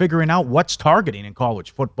good luck figuring out what's targeting in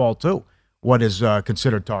college football, too. What is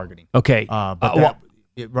considered targeting. Okay.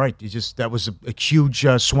 Right. That was a huge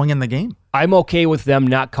swing in the game. I'm okay with them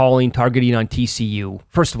not calling targeting on TCU.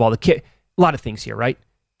 First of all, a lot of things here, right?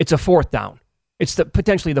 It's a 4th down. It's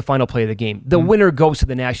potentially the final play of the game. The winner goes to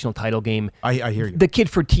the national title game. I hear you. The kid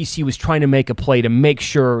for TCU was trying to make a play to make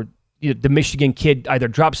sure the Michigan kid either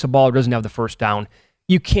drops the ball or doesn't have the first down.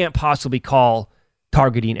 You can't possibly call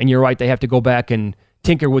targeting. And you're right, they have to go back and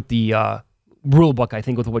tinker with the rule book, I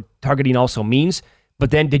think, with what targeting also means. But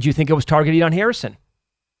then did you think it was targeting on Harrison?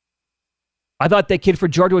 I thought that kid for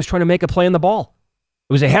Georgia was trying to make a play on the ball.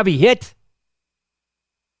 It was a heavy hit.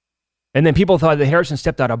 And then people thought that Harrison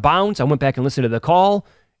stepped out of bounds. I went back and listened to the call,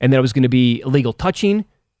 and that it was going to be illegal touching,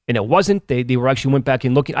 and it wasn't. They were actually went back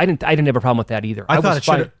and looking. I didn't have a problem with that either. I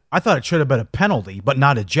thought it should have been a penalty, but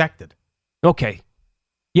not ejected. Okay.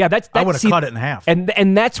 Yeah, that's I would have cut it in half.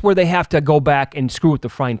 And that's where they have to go back and screw with the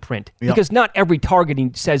fine print. Yep. Because not every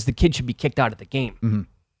targeting says the kid should be kicked out of the game. Mm-hmm.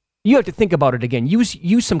 You have to think about it again.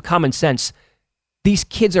 Use some common sense. These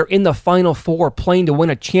kids are in the Final Four playing to win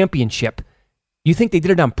a championship. You think they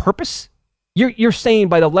did it on purpose? You're saying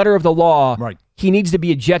by the letter of the law, right, he needs to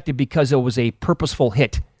be ejected because it was a purposeful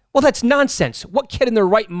hit. Well, that's nonsense. What kid in their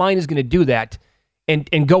right mind is going to do that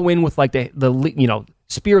and go in with like the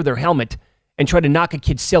spear of their helmet and try to knock a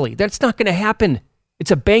kid silly? That's not going to happen. It's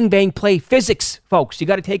a bang-bang play. Physics, folks. You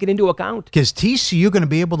got to take it into account. Is TCU going to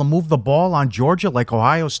be able to move the ball on Georgia like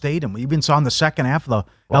Ohio State? And we even saw in the second half of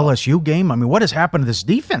the LSU game. I mean, what has happened to this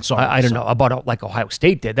defense? I don't know about like Ohio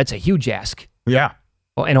State did. That's a huge ask. Yeah.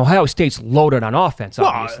 Well, and Ohio State's loaded on offense,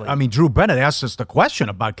 obviously. I mean, Drew Bennett asked us the question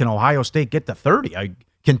about can Ohio State get to 30?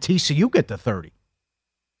 Can TCU get to 30?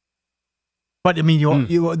 But, I mean,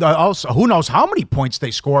 you also, who knows how many points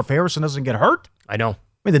they score if Harrison doesn't get hurt? I know. I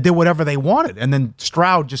mean, they did whatever they wanted. And then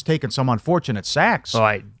Stroud just taking some unfortunate sacks.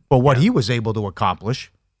 But what he was able to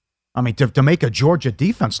accomplish, I mean, to make a Georgia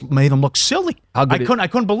defense made him look silly. I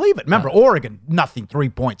couldn't believe it. Remember, Oregon, nothing, 3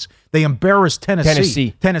 points. They embarrassed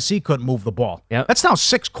Tennessee. Tennessee couldn't move the ball. Yep. That's now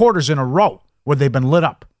 6 quarters in a row where they've been lit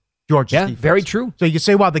up, Georgia's defense. Very true. So you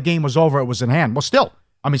say, well, the game was over, it was in hand. Well, still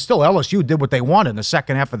LSU did what they wanted in the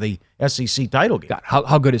second half of the SEC title game. God,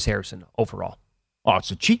 how good is Harrison overall? Oh,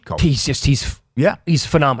 it's a cheat code. He's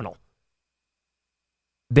phenomenal.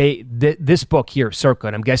 This book here, Circa,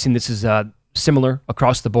 and I'm guessing this is similar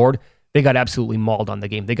across the board. They got absolutely mauled on the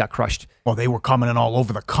game. They got crushed. Well, they were coming in all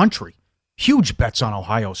over the country. Huge bets on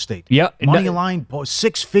Ohio State. Yeah. Money line,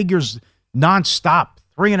 6 figures nonstop.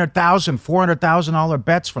 $300,000, $400,000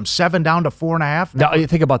 bets from 7 down to 4.5. Now, you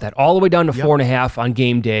think about that. All the way down to 4.5 on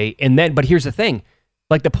game day. But here's the thing.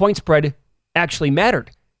 Like the point spread actually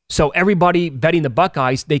mattered. So everybody betting the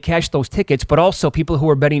Buckeyes, they cashed those tickets, but also people who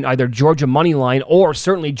were betting either Georgia money line or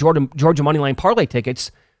certainly Georgia money line parlay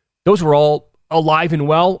tickets, those were all alive and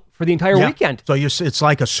well for the entire weekend. So it's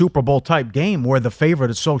like a Super Bowl type game where the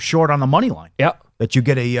favorite is so short on the money line that you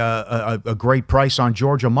get a great price on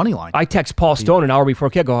Georgia money line. I text Paul Stone an hour before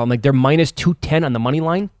kickoff. I'm like, they're minus 210 on the money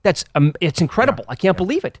line. That's it's incredible. I can't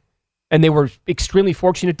believe it. And they were extremely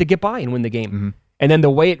fortunate to get by and win the game. Mm-hmm. And then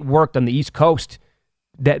the way it worked on the East Coast,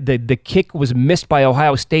 that the kick was missed by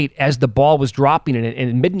Ohio State as the ball was dropping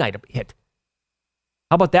and midnight hit.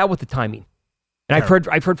 How about that with the timing? And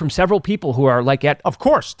I've heard from several people who are like, of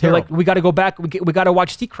course, they're like, we got to go back. We got to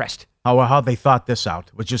watch Seacrest. How they thought this out.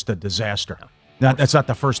 It was just a disaster. That's not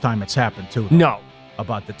the first time it's happened, too. Though, no.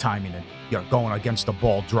 About the timing and going against the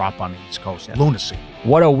ball drop on the East Coast. Yeah. Lunacy.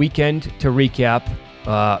 What a weekend to recap,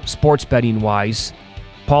 sports betting wise.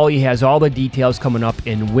 Paulie has all the details coming up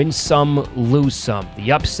in Win Some, Lose Some.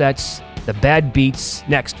 The upsets, the bad beats.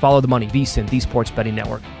 Next, follow the money. VSiN, the Sports Betting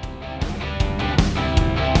Network.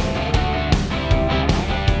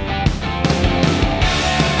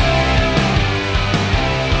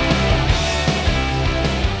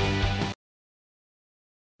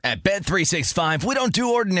 At Bet365, we don't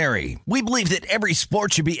do ordinary. We believe that every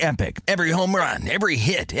sport should be epic. Every home run, every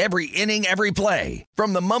hit, every inning, every play.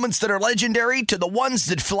 From the moments that are legendary to the ones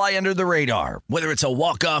that fly under the radar. Whether it's a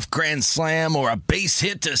walk-off grand slam or a base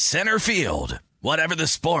hit to center field. Whatever the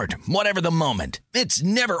sport, whatever the moment. It's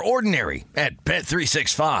never ordinary at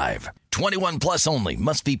Bet365. 21 plus only.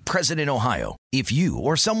 Must be present in Ohio. If you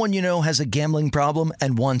or someone you know has a gambling problem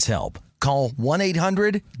and wants help, call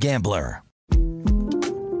 1-800-GAMBLER.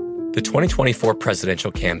 The 2024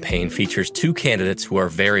 presidential campaign features 2 candidates who are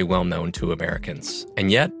very well known to Americans. And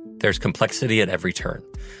yet, there's complexity at every turn.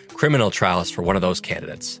 Criminal trials for one of those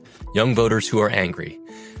candidates. Young voters who are angry.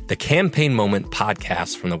 The Campaign Moment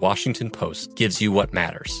podcast from the Washington Post gives you what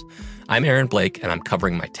matters. I'm Aaron Blake, and I'm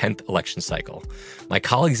covering my 10th election cycle. My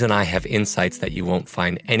colleagues and I have insights that you won't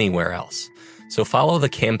find anywhere else. So follow The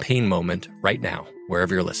Campaign Moment right now,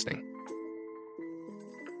 wherever you're listening.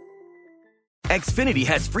 Xfinity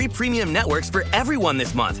has free premium networks for everyone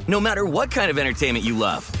this month, no matter what kind of entertainment you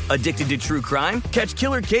love. Addicted to true crime? Catch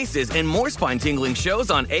killer cases and more spine-tingling shows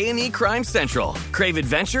on A&E Crime Central. Crave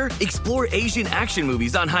adventure? Explore Asian action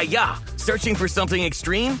movies on Hi-YAH. Searching for something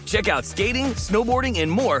extreme? Check out skating, snowboarding, and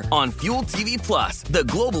more on Fuel TV Plus, the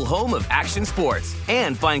global home of action sports.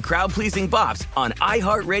 And find crowd-pleasing bops on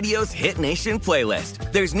iHeartRadio's Hit Nation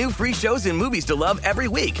playlist. There's new free shows and movies to love every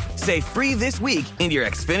week. Say free this week in your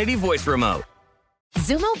Xfinity voice remote.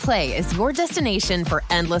 Xumo Play is your destination for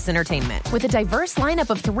endless entertainment. With a diverse lineup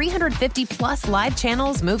of 350 plus live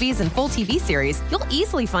channels, movies, and full TV series, you'll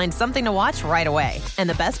easily find something to watch right away. And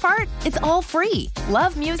the best part? It's all free.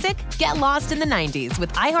 Love music? Get lost in the 90s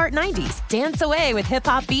with iHeart 90s. Dance away with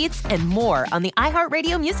hip-hop beats and more on the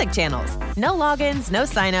iHeartRadio music channels. No logins, no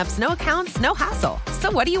signups, no accounts, no hassle. So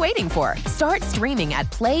what are you waiting for? Start streaming at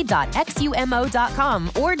play.xumo.com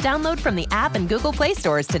or download from the app and Google Play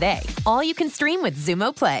stores today. All you can stream with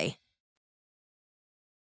Xumo Play.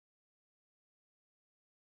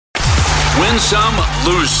 Win Some,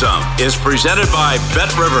 Lose Some is presented by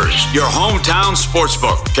BetRivers, your hometown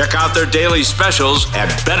sportsbook. Check out their daily specials at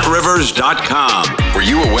BetRivers.com. Were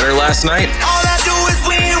you a winner last night? All I do is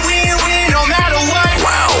win, win, win, no matter what.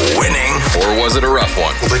 Wow, winning. Or was it a rough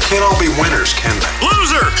one? Well, they can't all be winners, can they?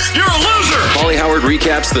 Loser! You're a loser! Paulie Howard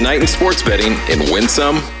recaps the night in sports betting in Win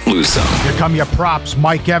Some, Lose Some. Here come your props.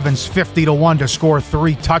 Mike Evans, 50-1 to score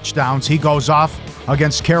 3 touchdowns. He goes off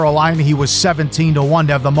against Carolina. He was 17-1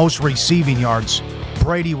 to have the most receiving yards.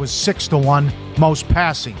 Brady was 6-1, most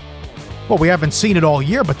passing. Well, we haven't seen it all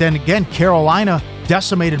year, but then again, Carolina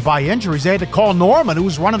decimated by injuries. They had to call Norman, who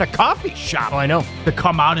was running a coffee shop. Oh, I know. To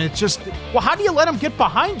come out, and it's just, well, how do you let him get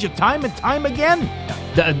behind you time and time again?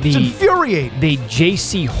 It's infuriating. The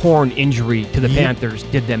J.C. Horn injury to the Panthers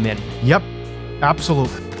did them in. Yep,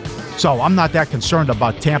 absolutely. So I'm not that concerned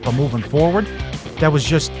about Tampa moving forward. That was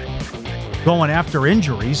just going after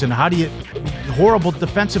injuries, and how do you horrible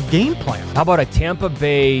defensive game plan. How about a Tampa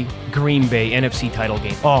Bay Green Bay NFC title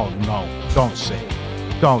game? Oh no, don't say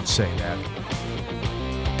that.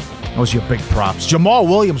 Those are your big props. Jamal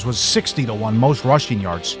Williams was 60-1, most rushing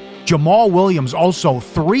yards. Jamal Williams also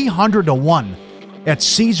 300-1 at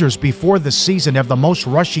Caesars before the season, have the most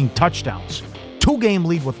rushing touchdowns. 2-game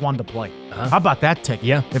lead with 1 to play. How about that ticket?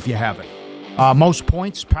 Yeah, if you have it. Most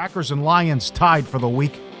points, Packers and Lions tied for the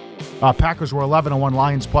week. Packers were 11-1,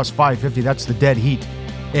 Lions plus 550. That's the dead heat.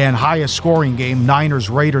 And highest scoring game,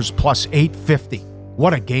 Niners-Raiders plus 850.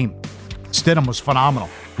 What a game. Stidham was phenomenal.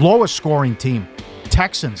 Lowest scoring team,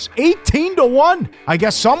 Texans, 18-1. I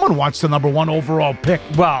guess someone wants the number 1 overall pick.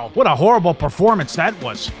 Wow. What a horrible performance that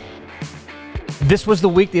was. This was the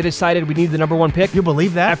week they decided we needed the number 1 pick? You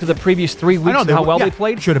believe that? After the previous 3 weeks and how well they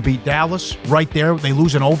played? Should have beat Dallas right there. They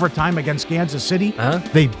lose in overtime against Kansas City.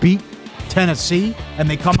 They beat Tennessee, and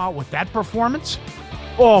they come out with that performance?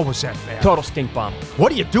 Oh, was that bad? Total stink bomb. What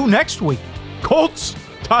do you do next week? Colts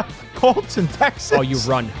and Texans. Oh, you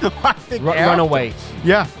run. I think run away.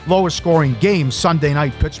 Yeah, lowest scoring game, Sunday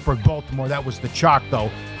night, Pittsburgh-Baltimore. That was the chalk, though,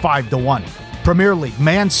 5-1. Premier League,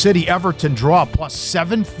 Man City, Everton draw, plus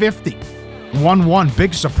 750. 1-1,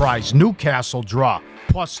 big surprise. Newcastle draw,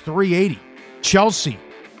 plus 380. Chelsea,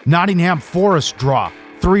 Nottingham Forest draw,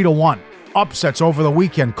 3-1. Upsets over the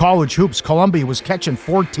weekend. College hoops. Columbia was catching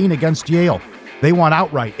 14 against Yale. They won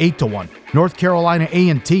outright, 8-1. North Carolina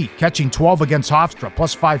A&T catching 12 against Hofstra,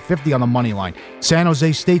 plus 550 on the money line. San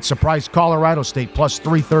Jose State surprised Colorado State, plus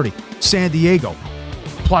 330. San Diego,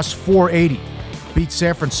 plus 480. Beat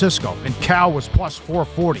San Francisco. And Cal was plus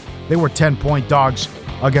 440. They were 10-point dogs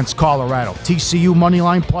against Colorado. TCU money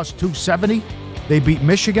line, plus 270. They beat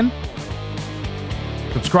Michigan.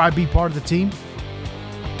 Subscribe, be part of the team.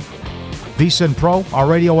 VSiN Pro, our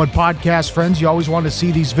radio and podcast friends, you always want to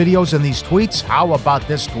see these videos and these tweets. How about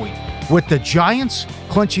this tweet? With the Giants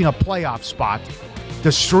clinching a playoff spot,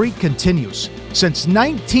 the streak continues. Since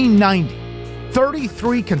 1990,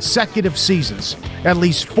 33 consecutive seasons, at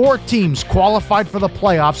least 4 teams qualified for the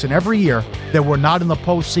playoffs in every year that were not in the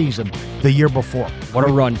postseason the year before. What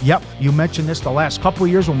a run. Yep, you mentioned this the last couple of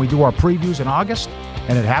years when we do our previews in August,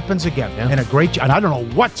 and it happens again. Yeah. And I don't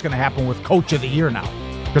know what's going to happen with Coach of the Year now.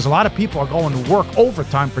 Because a lot of people are going to work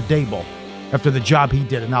overtime for Daboll after the job he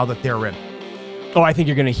did and now that they're in. Oh, I think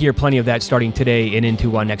you're going to hear plenty of that starting today and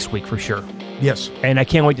into next week for sure. Yes. And I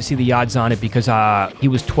can't wait to see the odds on it because he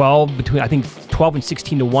was 12 and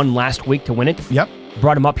 16-1 last week to win it. Yep.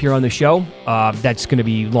 Brought him up here on the show. That's going to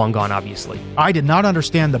be long gone, obviously. I did not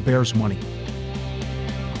understand the Bears' money.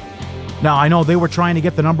 Now, I know they were trying to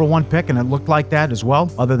get the number 1 pick, and it looked like that as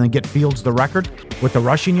well, other than get Fields the record with the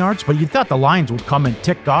rushing yards. But you thought the Lions would come and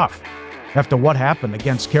ticked off after what happened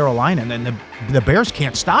against Carolina, and then the Bears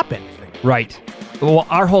can't stop anything. Right. Well,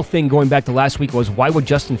 our whole thing going back to last week was, why would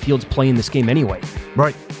Justin Fields play in this game anyway?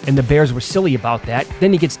 Right. And the Bears were silly about that.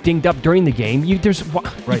 Then he gets dinged up during the game.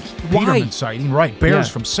 Right. Why? Peterman sighting. Right. Bears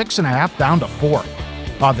from 6.5 down to 4.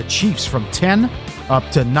 The Chiefs from 10 up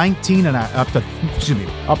to 19 and up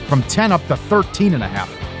from 10 up to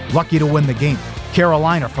 13.5. Lucky to win the game.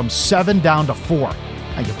 Carolina from 7 down to 4.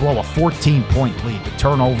 And you blow a 14-point lead. The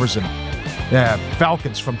turnovers and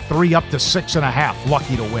Falcons from 3 up to 6.5.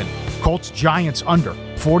 Lucky to win. Colts Giants under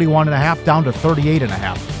 41.5 down to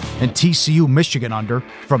 38.5. And TCU Michigan under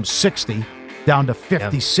from 60 down to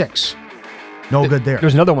 56. No good there.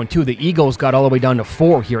 There's another one, too. The Eagles got all the way down to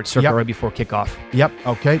 4 here at Circa right before kickoff. Yep,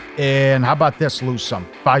 okay. And how about this, lose some?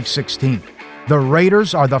 5-16. The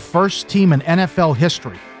Raiders are the first team in NFL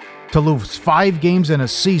history to lose 5 games in a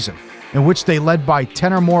season in which they led by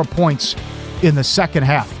 10 or more points in the second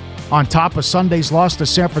half. On top of Sunday's loss to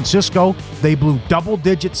San Francisco, they blew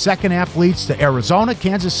double-digit second-half leads to Arizona,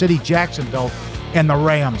 Kansas City, Jacksonville, and the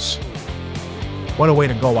Rams. What a way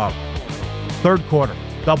to go out. Third quarter,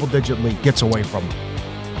 double-digit lead, gets away from them.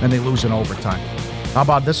 And they lose in overtime. How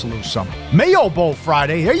about this lose some? Mayo Bowl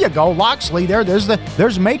Friday. Here you go. Loxley,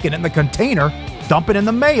 there's making it in the container. Dump it in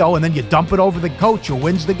the mayo, and then you dump it over the coach who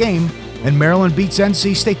wins the game. And Maryland beats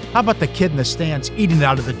NC State. How about the kid in the stands eating it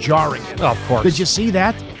out of the jar again? Oh, of course. Did you see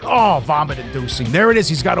that? Oh, vomit-inducing. There it is.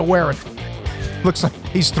 He's got to wear it. Looks like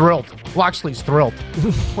he's thrilled. Loxley's thrilled.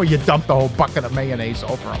 Well, you dump the whole bucket of mayonnaise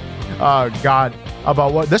over him. Oh, God. How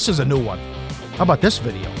about what? This is a new one. How about this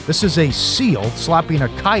video? This is a seal slapping a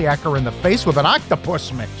kayaker in the face with an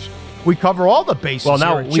octopus, Mitch. We cover all the bases. Well,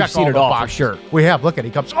 now here and we've check seen it all for sure. We have. Look at it.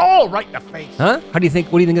 He comes, right in the face. Huh? What do you think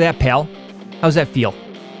of that, pal? How's that feel?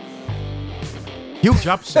 Huge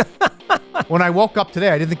upset. When I woke up today,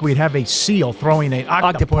 I didn't think we'd have a seal throwing an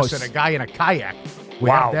octopus at a guy in a kayak. We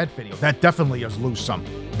have that video. That definitely is lose some.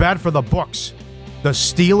 Bad for the books. The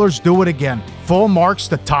Steelers do it again. Full marks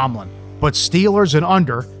to Tomlin. But Steelers and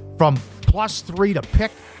under from +3 to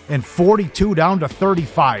pick and 42 down to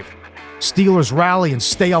 35. Steelers rally and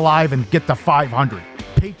stay alive and get to 500.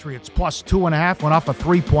 Patriots +2.5 went off a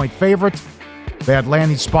 3-point favorite. Bad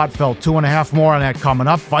landing spot, fell 2.5 more on that coming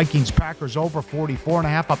up. Vikings, Packers over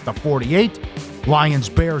 44.5 up to 48. Lions,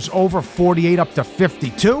 Bears over 48 up to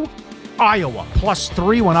 52. Iowa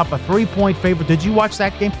 +3 went up a 3-point favorite. Did you watch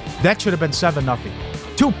that game? That should have been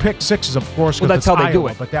 7-0. 2 pick sixes, of course. Well, that's how they Iowa, do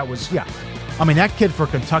it. But that was, I mean, that kid for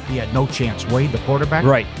Kentucky had no chance. Wade, the quarterback?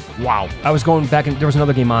 Right. Wow. I was going back, and there was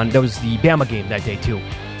another game on. That was the Bama game that day, too.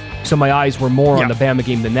 So my eyes were more on the Bama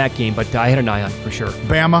game than that game, but I had an eye on it for sure.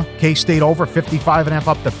 Bama, K-State over 55.5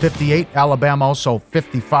 up to 58. Alabama also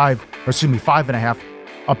 5.5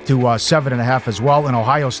 up to 7.5 as well. And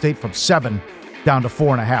Ohio State from 7 down to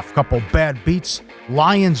 4.5. Couple bad beats.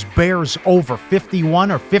 Lions, Bears over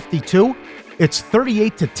 51 or 52. It's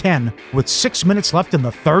 38-10 with 6 minutes left in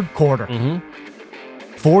the third quarter.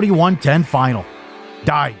 41-10 final.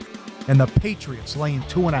 Died. And the Patriots laying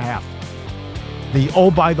 2.5. The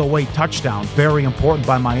by the way touchdown, very important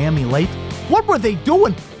by Miami late. What were they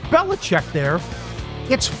doing? Belichick there.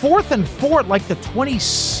 It's 4th and 4 at like the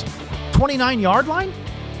 29-yard line.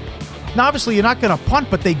 Now, obviously, you're not going to punt,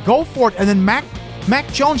 but they go for it. And then Mac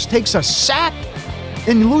Jones takes a sack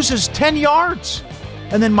and loses 10 yards.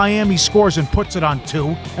 And then Miami scores and puts it on 2.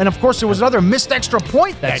 And, of course, there was another missed extra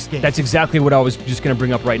point that game. That's exactly what I was just going to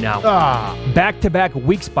bring up right now. Back-to-back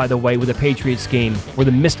weeks, by the way, with the Patriots game where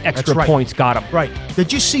the missed extra points got them. Right.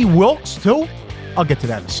 Did you see Wilkes, too? I'll get to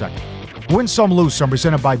that in a second. Win Some, Lose Some,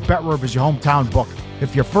 presented by Bet Rivers, your hometown book.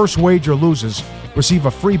 If your first wager loses, receive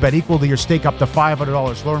a free bet equal to your stake up to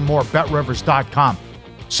 $500. Learn more at BetRivers.com.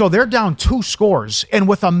 So they're down 2 scores, and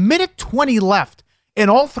with 1:20 left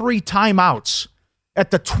and all 3 timeouts, at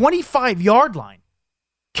the 25-yard line,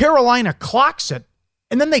 Carolina clocks it,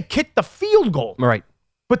 and then they kick the field goal. Right.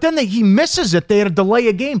 But then he misses it. They had to delay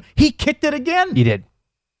a game. He kicked it again. He did.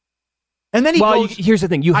 And then he goes, here's the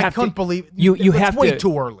thing. I couldn't believe it. You It's have way to,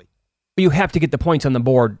 too early. You have to get the points on the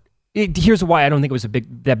board. Here's why I don't think it was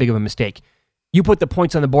that big of a mistake. You put the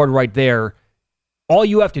points on the board right there. All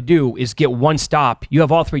you have to do is get one stop. You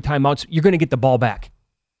have all 3 timeouts. You're going to get the ball back.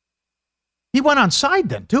 He went onside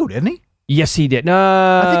then, too, didn't he? Yes, he did.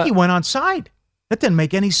 I think he went onside. That didn't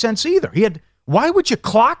make any sense either. Why would you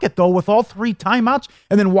clock it, though, with all 3 timeouts?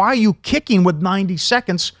 And then why are you kicking with 90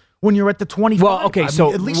 seconds when you're at the 25? Well, okay,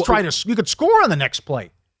 so at least you could score on the next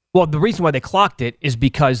play. Well, the reason why they clocked it is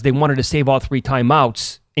because they wanted to save all 3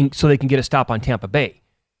 timeouts so they can get a stop on Tampa Bay.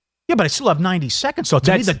 Yeah, but I still have 90 seconds, so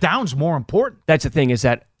to me, the down's more important. That's the thing, is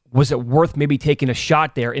that was it worth maybe taking a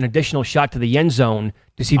shot there, an additional shot to the end zone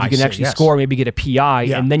to see if you can actually score, maybe get a PI,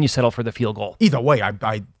 and then you settle for the field goal? Either way,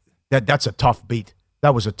 that's a tough beat.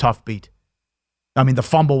 That was a tough beat. I mean, the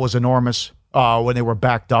fumble was enormous when they were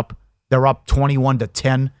backed up. They're up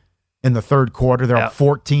 21-10 in the third quarter. They're up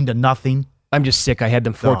 14-0. I'm just sick. I had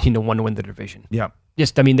them 14-1 to win the division. Yeah.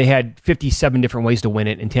 They had 57 different ways to win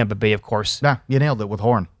it in Tampa Bay, of course. Yeah, you nailed it with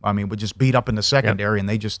Horn. I mean, we just beat up in the secondary, and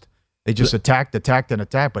they just attacked,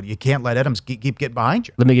 but you can't let Adams keep getting behind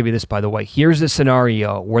you. Let me give you this, by the way. Here's a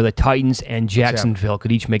scenario where the Titans and Jacksonville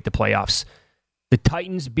could each make the playoffs. The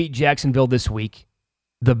Titans beat Jacksonville this week.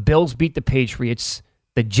 The Bills beat the Patriots.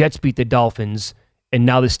 The Jets beat the Dolphins. And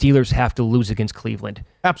now the Steelers have to lose against Cleveland.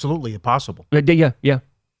 Absolutely impossible. Yeah.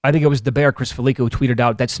 I think it was the Bear, Chris Felica, who tweeted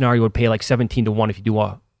out that scenario would pay like 17-1 if you do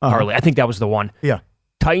a parlay. I think that was the one. Yeah.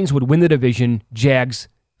 Titans would win the division. Jags,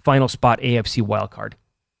 final spot, AFC wildcard.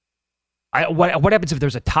 What happens if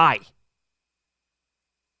there's a tie?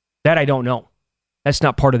 That I don't know. That's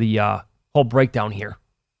not part of the whole breakdown here.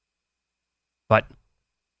 But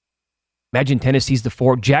imagine Tennessee's the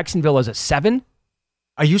 4. Jacksonville is a 7.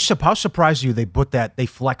 How surprised are you they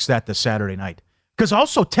flexed that to Saturday night? Because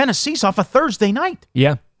also Tennessee's off a Thursday night. Yeah,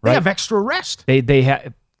 right. They have extra rest.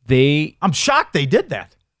 I'm shocked they did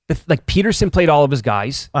that. Like Peterson played all of his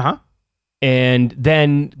guys. Uh-huh. And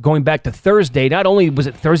then going back to Thursday, not only was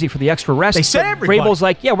it Thursday for the extra rest, they said everybody. Vrabel's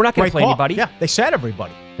like, yeah, we're not going to play anybody. Yeah, they said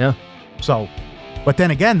everybody. Yeah. So, but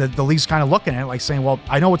then again, the league's kind of looking at it like saying, well,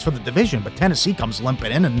 I know it's for the division, but Tennessee comes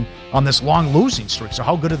limping in and on this long losing streak. So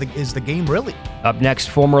how good is the game really? Up next,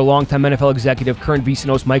 former longtime NFL executive, current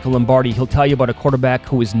VCNO's Michael Lombardi. He'll tell you about a quarterback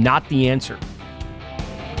who is not the answer.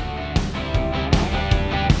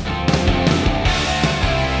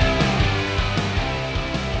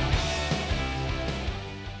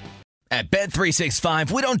 At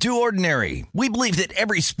Bet365, we don't do ordinary. We believe that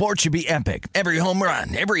every sport should be epic. Every home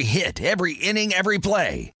run, every hit, every inning, every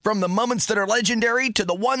play. From the moments that are legendary to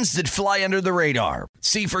the ones that fly under the radar.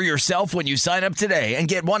 See for yourself when you sign up today and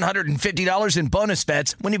get $150 in bonus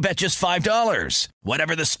bets when you bet just $5.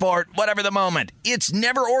 Whatever the sport, whatever the moment, it's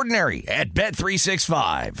never ordinary at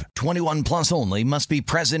Bet365. 21 plus only. Must be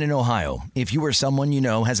present in Ohio. If you or someone you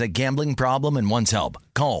know has a gambling problem and wants help,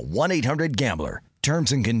 call 1-800-GAMBLER.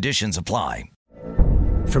 Terms and conditions apply.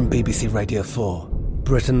 From BBC Radio 4,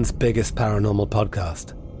 Britain's biggest paranormal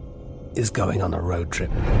podcast is going on a road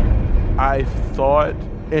trip. I thought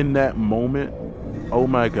in that moment, oh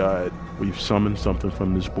my God, we've summoned something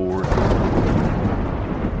from this board.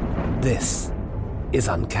 This is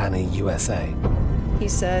Uncanny USA. He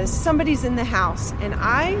says, somebody's in the house, and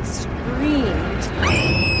I screamed.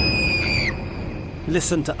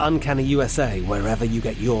 Listen to Uncanny USA wherever you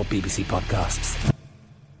get your BBC podcasts,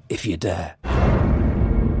 if you dare.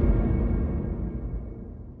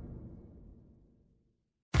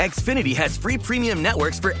 Xfinity has free premium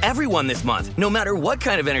networks for everyone this month, no matter what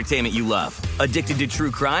kind of entertainment you love. Addicted to true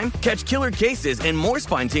crime? Catch killer cases and more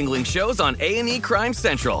spine-tingling shows on A&E Crime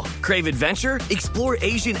Central. Crave adventure? Explore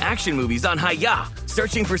Asian action movies on Hi-YAH.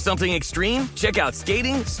 Searching for something extreme? Check out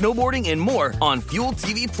skating, snowboarding, and more on Fuel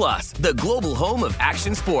TV Plus, the global home of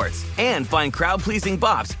action sports. And find crowd-pleasing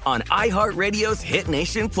bops on iHeartRadio's Hit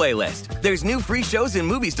Nation playlist. There's new free shows and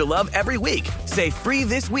movies to love every week. Say free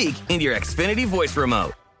this week in your Xfinity voice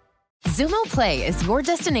remote. Xumo Play is your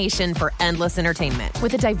destination for endless entertainment.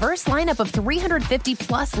 With a diverse lineup of 350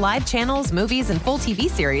 plus live channels, movies, and full TV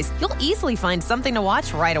series, you'll easily find something to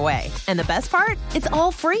watch right away. And the best part? It's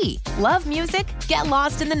all free. Love music? Get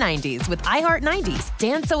lost in the 90s with iHeart 90s,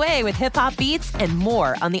 dance away with hip-hop beats, and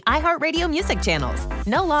more on the iHeartRadio music channels.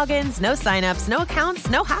 No logins, no signups, no accounts,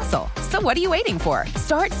 no hassle. So what are you waiting for?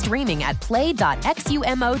 Start streaming at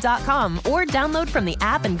play.xumo.com or download from the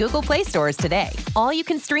app and Google Play stores today. All you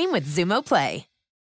can stream with Xumo Play.